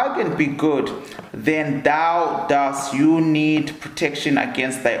the bargain be good, then you need protection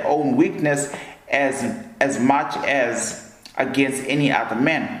against thy own weakness as much as against any other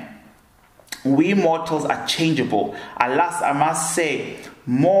man. We mortals are changeable. Alas, I must say,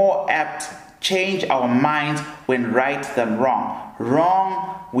 more apt change our minds when right than wrong.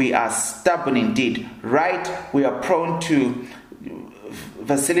 Wrong, we are stubborn indeed. Right, we are prone to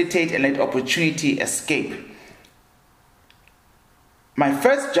facilitate and let opportunity escape. My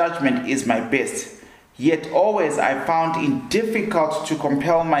first judgment is my best, yet always I found it difficult to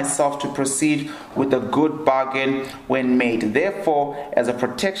compel myself to proceed with a good bargain when made. Therefore, as a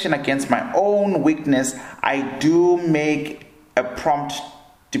protection against my own weakness, I do make a prompt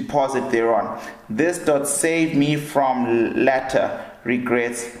deposit thereon. This doth save me from latter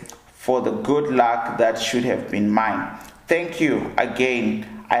regrets for the good luck that should have been mine. Thank you again.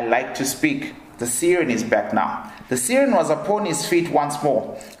 I like to speak. The Syrian is back now. The Syrian was upon his feet once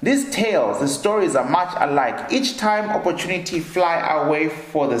more. These tales, the stories are much alike. Each time opportunity fly away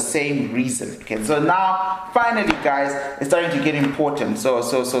for the same reason. Okay, so now finally, guys, it's starting to get important. So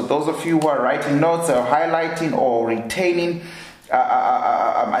those of you who are writing notes or highlighting or retaining,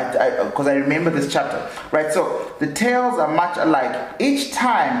 because I remember this chapter, right? So the tales are much alike. Each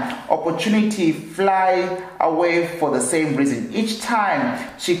time opportunity fly away for the same reason. Each time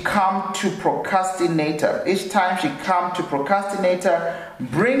she come to procrastinator.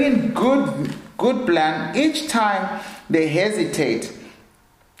 Bringing good plan. Each time they hesitate.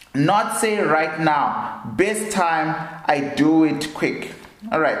 Not say right now. Best time I do it quick.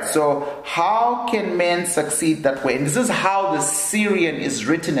 Alright, so how can men succeed that way? And this is how the Syrian is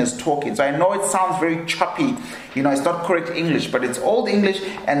written as talking. So I know it sounds very choppy, it's not correct English, but it's old English,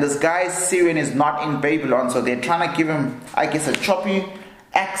 and this guy's Syrian is not in Babylon, so they're trying to give him, I guess, a choppy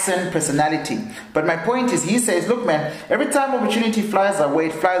accent personality. But my point is, he says, look man, every time opportunity flies away,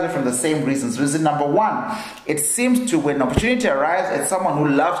 it flies away from the same reasons. Reason number 1, it seems to, when opportunity arrives at someone who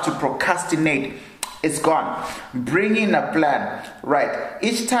loves to procrastinate, it's gone. Bring in a plan. Right.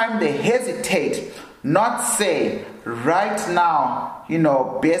 Each time they hesitate, not say, right now,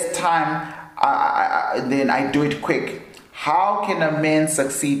 best time, then I do it quick. How can a man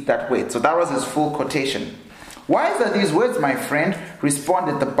succeed that way? So that was his full quotation. Why are these words, my friend?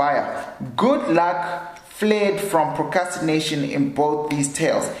 Responded the buyer. Good luck fled from procrastination in both these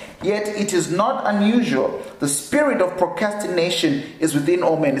tales. Yet it is not unusual. The spirit of procrastination is within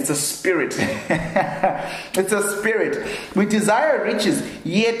all men. It's a spirit. It's a spirit. We desire riches,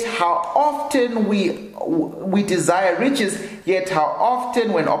 yet how often we desire riches, yet how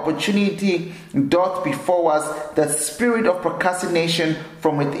often when opportunity doth before us, the spirit of procrastination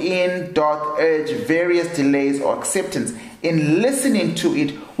from within doth urge various delays or acceptance. In listening to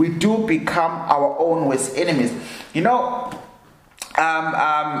it, we do become our own worst enemies.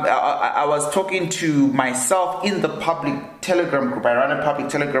 I was talking to myself in the public Telegram group. I run a public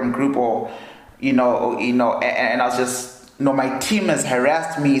Telegram group, and I was just my team has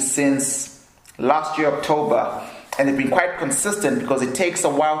harassed me since last year, October. And they've been quite consistent because it takes a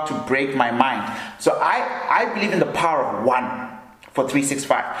while to break my mind. So I believe in the power of one for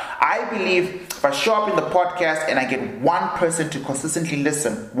 365. I believe if I show up in the podcast and I get one person to consistently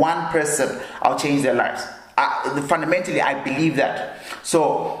listen, one person, I'll change their lives. Fundamentally, I believe that.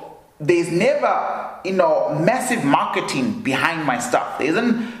 So there's never, massive marketing behind my stuff. There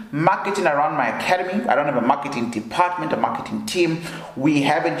isn't marketing around my academy. I don't have a marketing department, a marketing team. We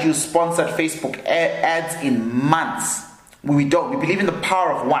haven't used sponsored Facebook ads in months. We don't. We believe in the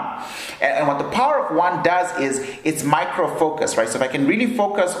power of one. And what the power of one does is it's micro focus, right? So if I can really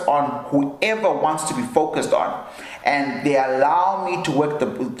focus on whoever wants to be focused on, and they allow me to work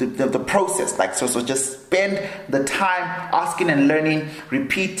the process, so just spend the time asking and learning,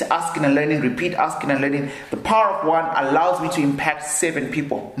 repeat asking and learning, repeat asking and learning. The power of one allows me to impact 7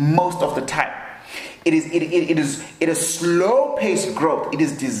 people most of the time. It is slow-paced growth. It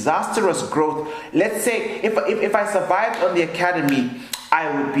is disastrous growth. Let's say if I survived on the academy, I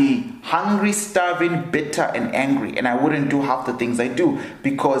would be hungry, starving, bitter, and angry, and I wouldn't do half the things I do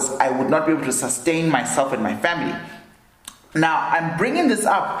because I would not be able to sustain myself and my family. Now, I'm bringing this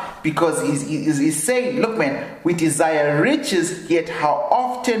up because he's saying, look, man, we desire riches, yet how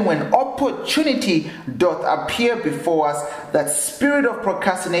often when opportunity doth appear before us, that spirit of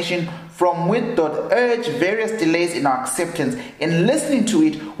procrastination from which doth urge various delays in our acceptance. In listening to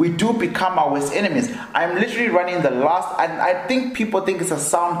it, we do become our worst enemies. I'm literally running the last, and I think people think it's a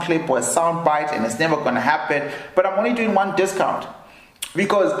sound clip or a sound bite and it's never going to happen, but I'm only doing one discount.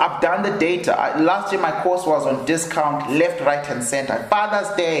 Because I've done the data. Last year my course was on discount, left, right, and center. Father's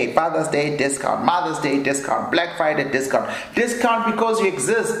Day discount. Mother's Day discount. Black Friday discount. Discount because you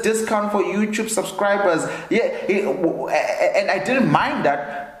exist. Discount for YouTube subscribers. And I didn't mind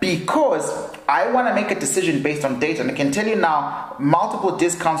that because I want to make a decision based on data. And I can tell you now, multiple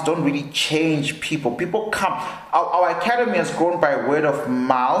discounts don't really change people. People come. Our academy has grown by word of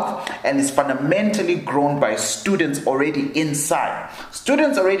mouth and is fundamentally grown by students already inside.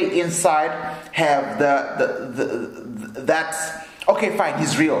 Students already inside have that's okay, fine,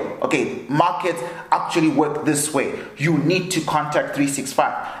 he's real. Okay, markets actually work this way. You need to contact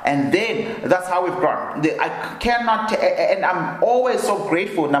 365. And then that's how we've grown. I cannot, and I'm always so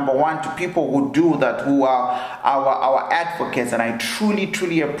grateful, number one, to people who do that, who are our advocates, and I truly,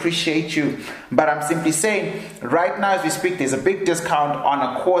 truly appreciate you. But I'm simply saying, right now as we speak, there's a big discount on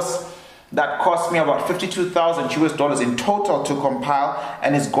a course that cost me about $52,000 in total to compile,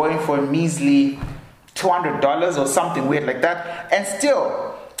 and is going for a measly $200 or something weird like that. And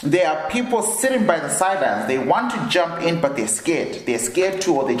still, there are people sitting by the sidelines. They want to jump in, but they're scared. They're scared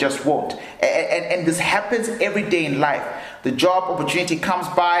too, or they just won't. And this happens every day in life. The job opportunity comes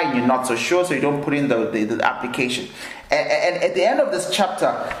by and you're not so sure, so you don't put in the application. And at the end of this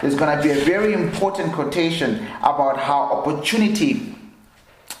chapter, there's going to be a very important quotation about how opportunity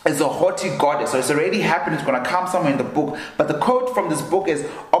is a haughty goddess. So it's already happened. It's going to come somewhere in the book. But the quote from this book is,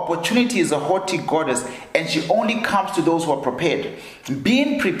 opportunity is a haughty goddess, and she only comes to those who are prepared.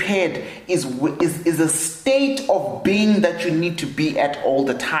 Being prepared is a state of being that you need to be at all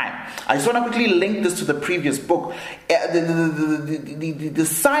the time. I just want to quickly link this to the previous book. The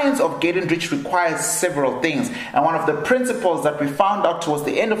science of getting rich requires several things. And one of the principles that we found out towards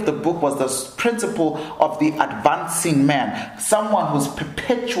the end of the book was the principle of the advancing man. Someone who's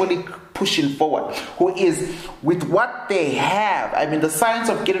perpetually pushing forward, who is with what they have. I mean, the science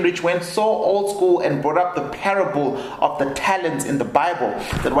of getting rich went so old school and brought up the parable of the talents in the Bible,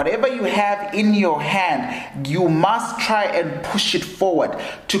 that whatever you have in your hand, you must try and push it forward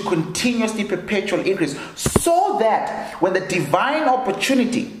to continuously perpetual increase, so that when the divine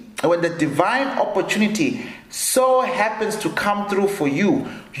opportunity so happens to come through for you,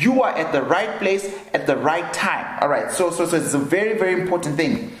 you are at the right place at the right time. All right, so it's a very, very important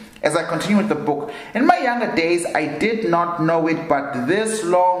thing. As I continue with the book, in my younger days, I did not know it, but this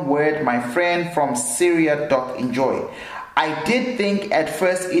long word my friend from Syria doth enjoy. I did think at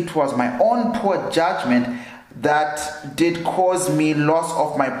first it was my own poor judgment that did cause me loss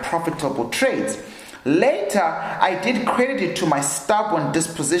of my profitable trades. Later, I did credit it to my stubborn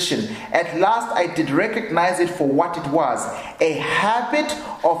disposition. At last, I did recognize it for what it was, a habit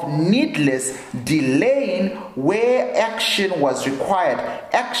of needless delaying where action was required,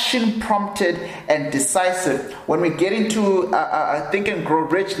 action prompted and decisive. When we get into Think and Grow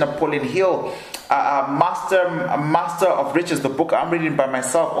Rich, Napoleon Hill, Master of Riches, the book I'm reading by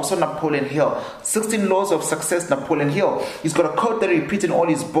myself, also Napoleon Hill, 16 Laws of Success, Napoleon Hill. He's got a quote that he repeats in all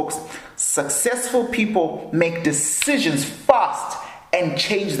his books: successful people make decisions fast and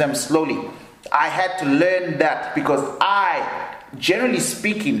change them slowly. I had to learn that because I, generally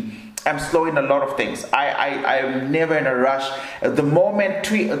speaking, I'm slow in a lot of things. I'm never in a rush. The moment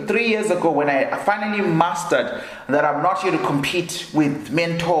 3 years ago when I finally mastered that I'm not here to compete with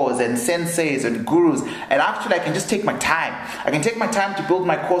mentors and senseis and gurus, and actually I can just take my time. I can take my time to build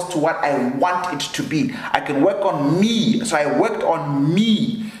my course to what I want it to be. I can work on me. So I worked on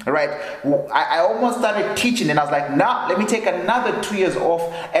me, right? I almost started teaching and I was like, nah, let me take another 2 years off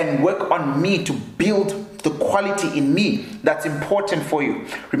and work on me to build the quality in me that's important for you.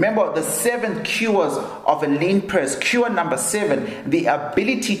 Remember the 7 cures of a lean purse. Cure number 7, the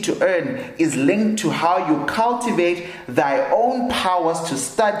ability to earn, is linked to how you cultivate thy own powers to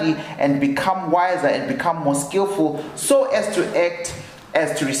study and become wiser and become more skillful so as to act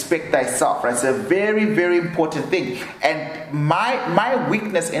as to respect thyself. Right? It's a very, very important thing. And my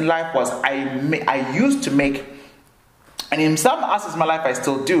weakness in life was I used to make, and in some aspects of my life I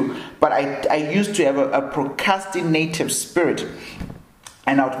still do, but I used to have a procrastinative spirit.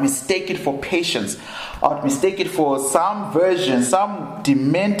 And I would mistake it for patience. I would mistake it for some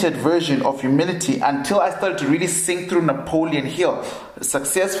demented version of humility until I started to really sink through Napoleon Hill.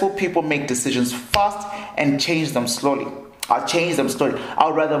 Successful people make decisions fast and change them slowly. I'll change them slowly.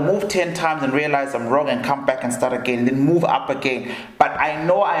 I'll rather move 10 times and realize I'm wrong and come back and start again, and then move up again. But I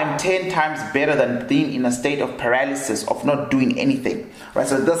know I am 10 times better than being in a state of paralysis, of not doing anything. Right?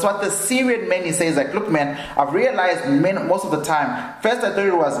 So that's what the Syrian man is saying. Like, look, man, I've realized most of the time, first I thought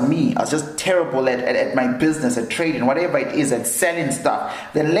it was me. I was just terrible at my business, at trading, whatever it is, at selling stuff.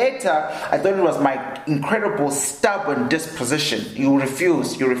 Then later, I thought it was my incredible stubborn disposition. You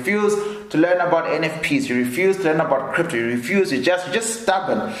refuse to learn about NFPs. You refuse to learn about crypto. You're just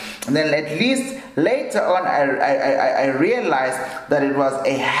stubborn. And then at least later on, I realized that it was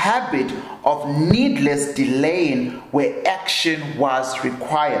a habit of needless delaying where action was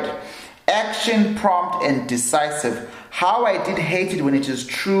required. Action prompt and decisive. How I did hate it when it is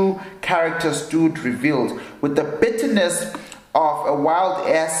true character stood revealed. With the bitterness of a wild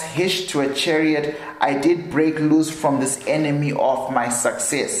ass hitched to a chariot, I did break loose from this enemy of my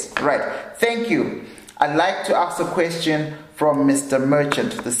success. Right. Thank you. I'd like to ask a question from Mr.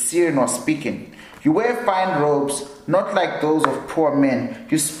 Merchant. The Syrian was speaking. You wear fine robes, not like those of poor men.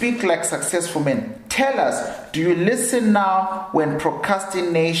 You speak like successful men. Tell us, do you listen now when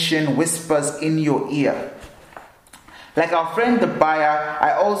procrastination whispers in your ear? Like our friend the buyer,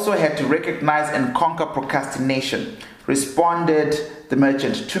 I also had to recognize and conquer procrastination. Responded the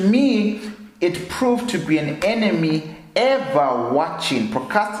merchant. To me, it proved to be an enemy ever watching.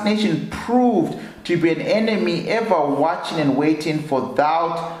 Procrastination proved to be an enemy ever watching and waiting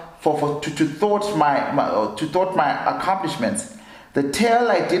to thwart my accomplishments. The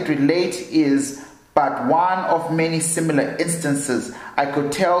tale I did relate is but one of many similar instances I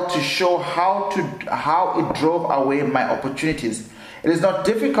could tell to show how it drove away my opportunities. It is not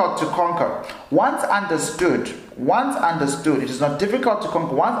difficult to conquer. Once understood, it is not difficult to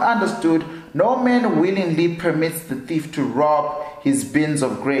conquer. Once understood, no man willingly permits the thief to rob his bins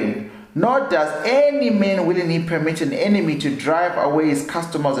of grain, nor does any man willingly permit an enemy to drive away his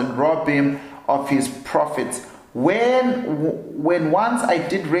customers and rob him of his profits. When once I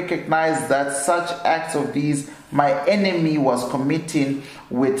did recognize that such acts of these my enemy was committing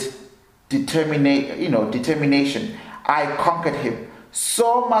with determination, I conquered him.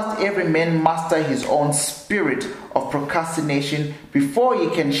 So must every man master his own spirit of procrastination before he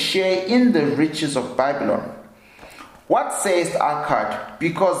can share in the riches of Babylon. What sayest Akkad?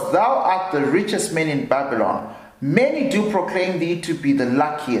 Because thou art the richest man in Babylon, many do proclaim thee to be the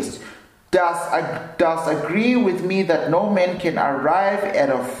luckiest. Dost agree with me that no man can arrive at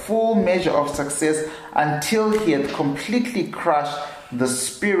a full measure of success until he hath completely crushed the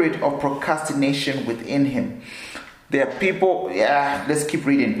spirit of procrastination within him? There are people, let's keep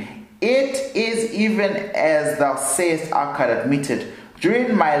reading. It is even as thou sayest, Akkad admitted.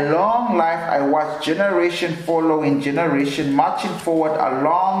 During my long life, I watched generation following generation marching forward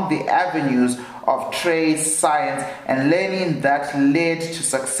along the avenues of trade, science, and learning that led to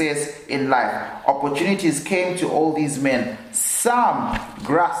success in life. Opportunities came to all these men. Some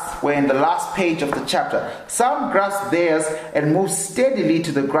grasped, we're in the last page of the chapter, some grasped theirs and moved steadily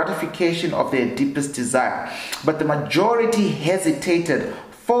to the gratification of their deepest desire. But the majority hesitated,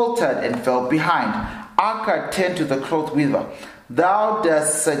 faltered, and fell behind. Akkad turned to the cloth weaver. Thou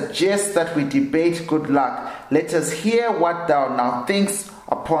dost suggest that we debate good luck. Let us hear what thou now thinkst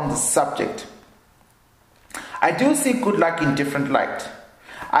upon the subject. I do see good luck in different light.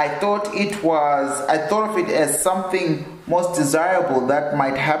 I thought of it as something most desirable that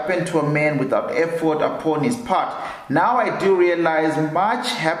might happen to a man without effort upon his part. Now I do realize much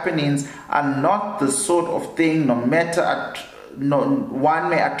happenings are not the sort of thing one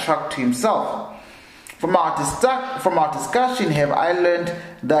may attract to himself. From our discussion have I learned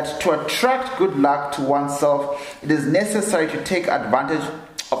that to attract good luck to oneself, it is necessary to take advantage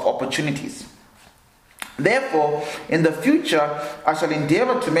of opportunities. Therefore, in the future, I shall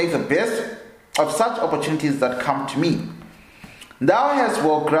endeavor to make the best of such opportunities that come to me. Thou hast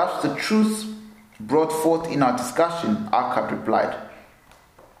well grasped the truths brought forth in our discussion, Arkad replied.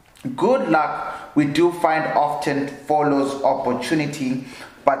 Good luck, we do find, often follows opportunity,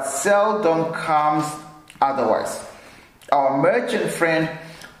 but seldom comes otherwise. Our merchant friend,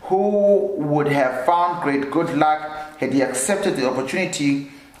 who would have found great good luck had he accepted the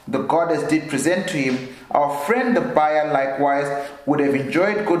opportunity the goddess did present to him, our friend the buyer likewise would have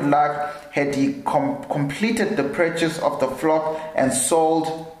enjoyed good luck had he completed the purchase of the flock and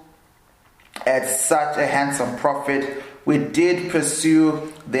sold at such a handsome profit. We did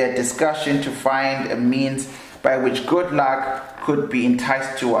pursue their discussion to find a means by which good luck could be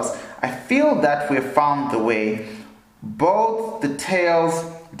enticed to us. I feel that we have found the way. Both the tales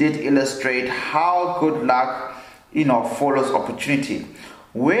did illustrate how good luck, follows opportunity.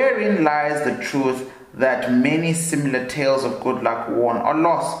 Wherein lies the truth that many similar tales of good luck won or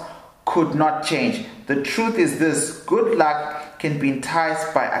lost could not change. The truth is this: good luck can be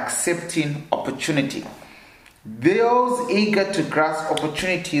enticed by accepting opportunity. Those eager to grasp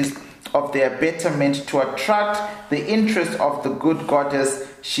opportunities of their betterment to attract the interest of the good goddess,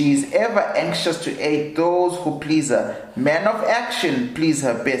 she is ever anxious to aid those who please her. Men of action please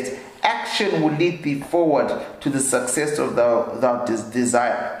her best. Action will lead thee forward to the success of thou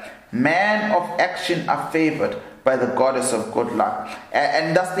desire. Men of action are favored by the goddess of good luck.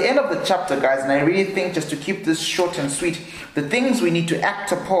 And that's the end of the chapter, guys. And I really think, just to keep this short and sweet, the things we need to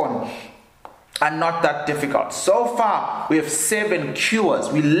act upon are not that difficult. So far, we have 7 cures.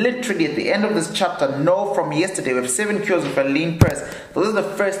 We literally, at the end of this chapter, know from yesterday, we have 7 cures of a lean press. Those are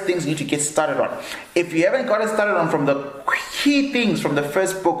the first things you need to get started on. If you haven't gotten started on from the key things from the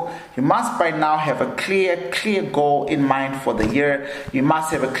first book, you must by now have a clear goal in mind for the year. You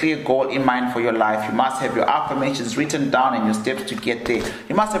must have a clear goal in mind for your life. You must have your affirmations written down and your steps to get there.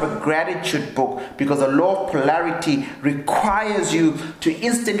 You must have a gratitude book, because the law of polarity requires you to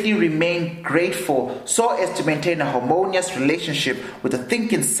instantly remain grateful so as to maintain a harmonious relationship with the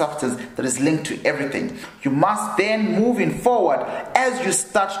thinking substance that is linked to everything. You must then, moving forward, as you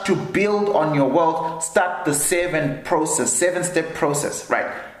start to build on your wealth, start the 7-step process,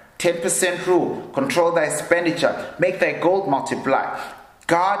 right? 10% rule, control thy expenditure, make thy gold multiply,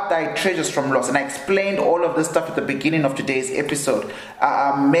 guard thy treasures from loss. And I explained all of this stuff at the beginning of today's episode.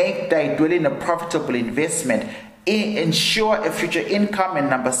 Make thy dwelling a profitable investment, ensure a future income, and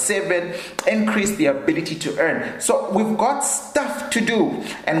number 7, increase the ability to earn. So we've got stuff to do,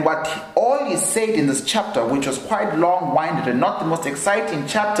 and what all he said in this chapter, which was quite long-winded and not the most exciting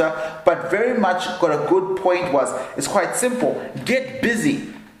chapter, but very much got a good point, it's quite simple. Get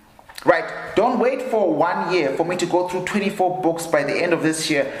busy. Right? Don't wait for 1 year for me to go through 24 books by the end of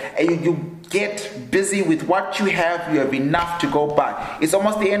this year. And you get busy with what you have. You have enough to go by. It's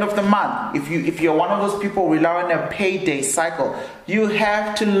almost the end of the month. If you're one of those people relying on a payday cycle, you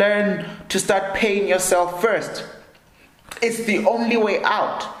have to learn to start paying yourself first. It's the only way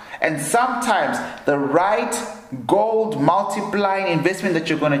out. And sometimes the right gold multiplying investment that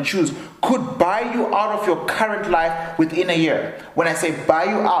you're going to choose could buy you out of your current life within a year. When I say buy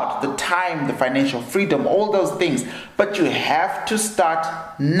you out, the time, the financial freedom, all those things. But you have to start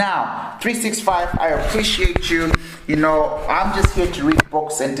now. 365, I appreciate you. I'm just here to read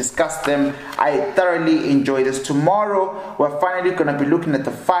books and discuss them. I thoroughly enjoy this. Tomorrow, we're finally going to be looking at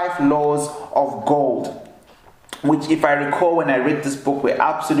the 5 laws of gold, which, if I recall, when I read this book, were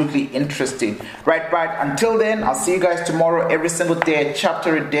absolutely interesting. Right. Until then, I'll see you guys tomorrow, every single day, a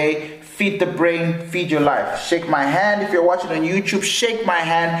chapter a day. Feed the brain, feed your life. Shake my hand if you're watching on YouTube. Shake my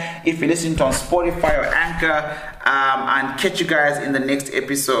hand if you're listening to on Spotify or Anchor. And catch you guys in the next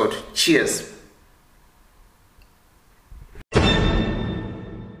episode. Cheers.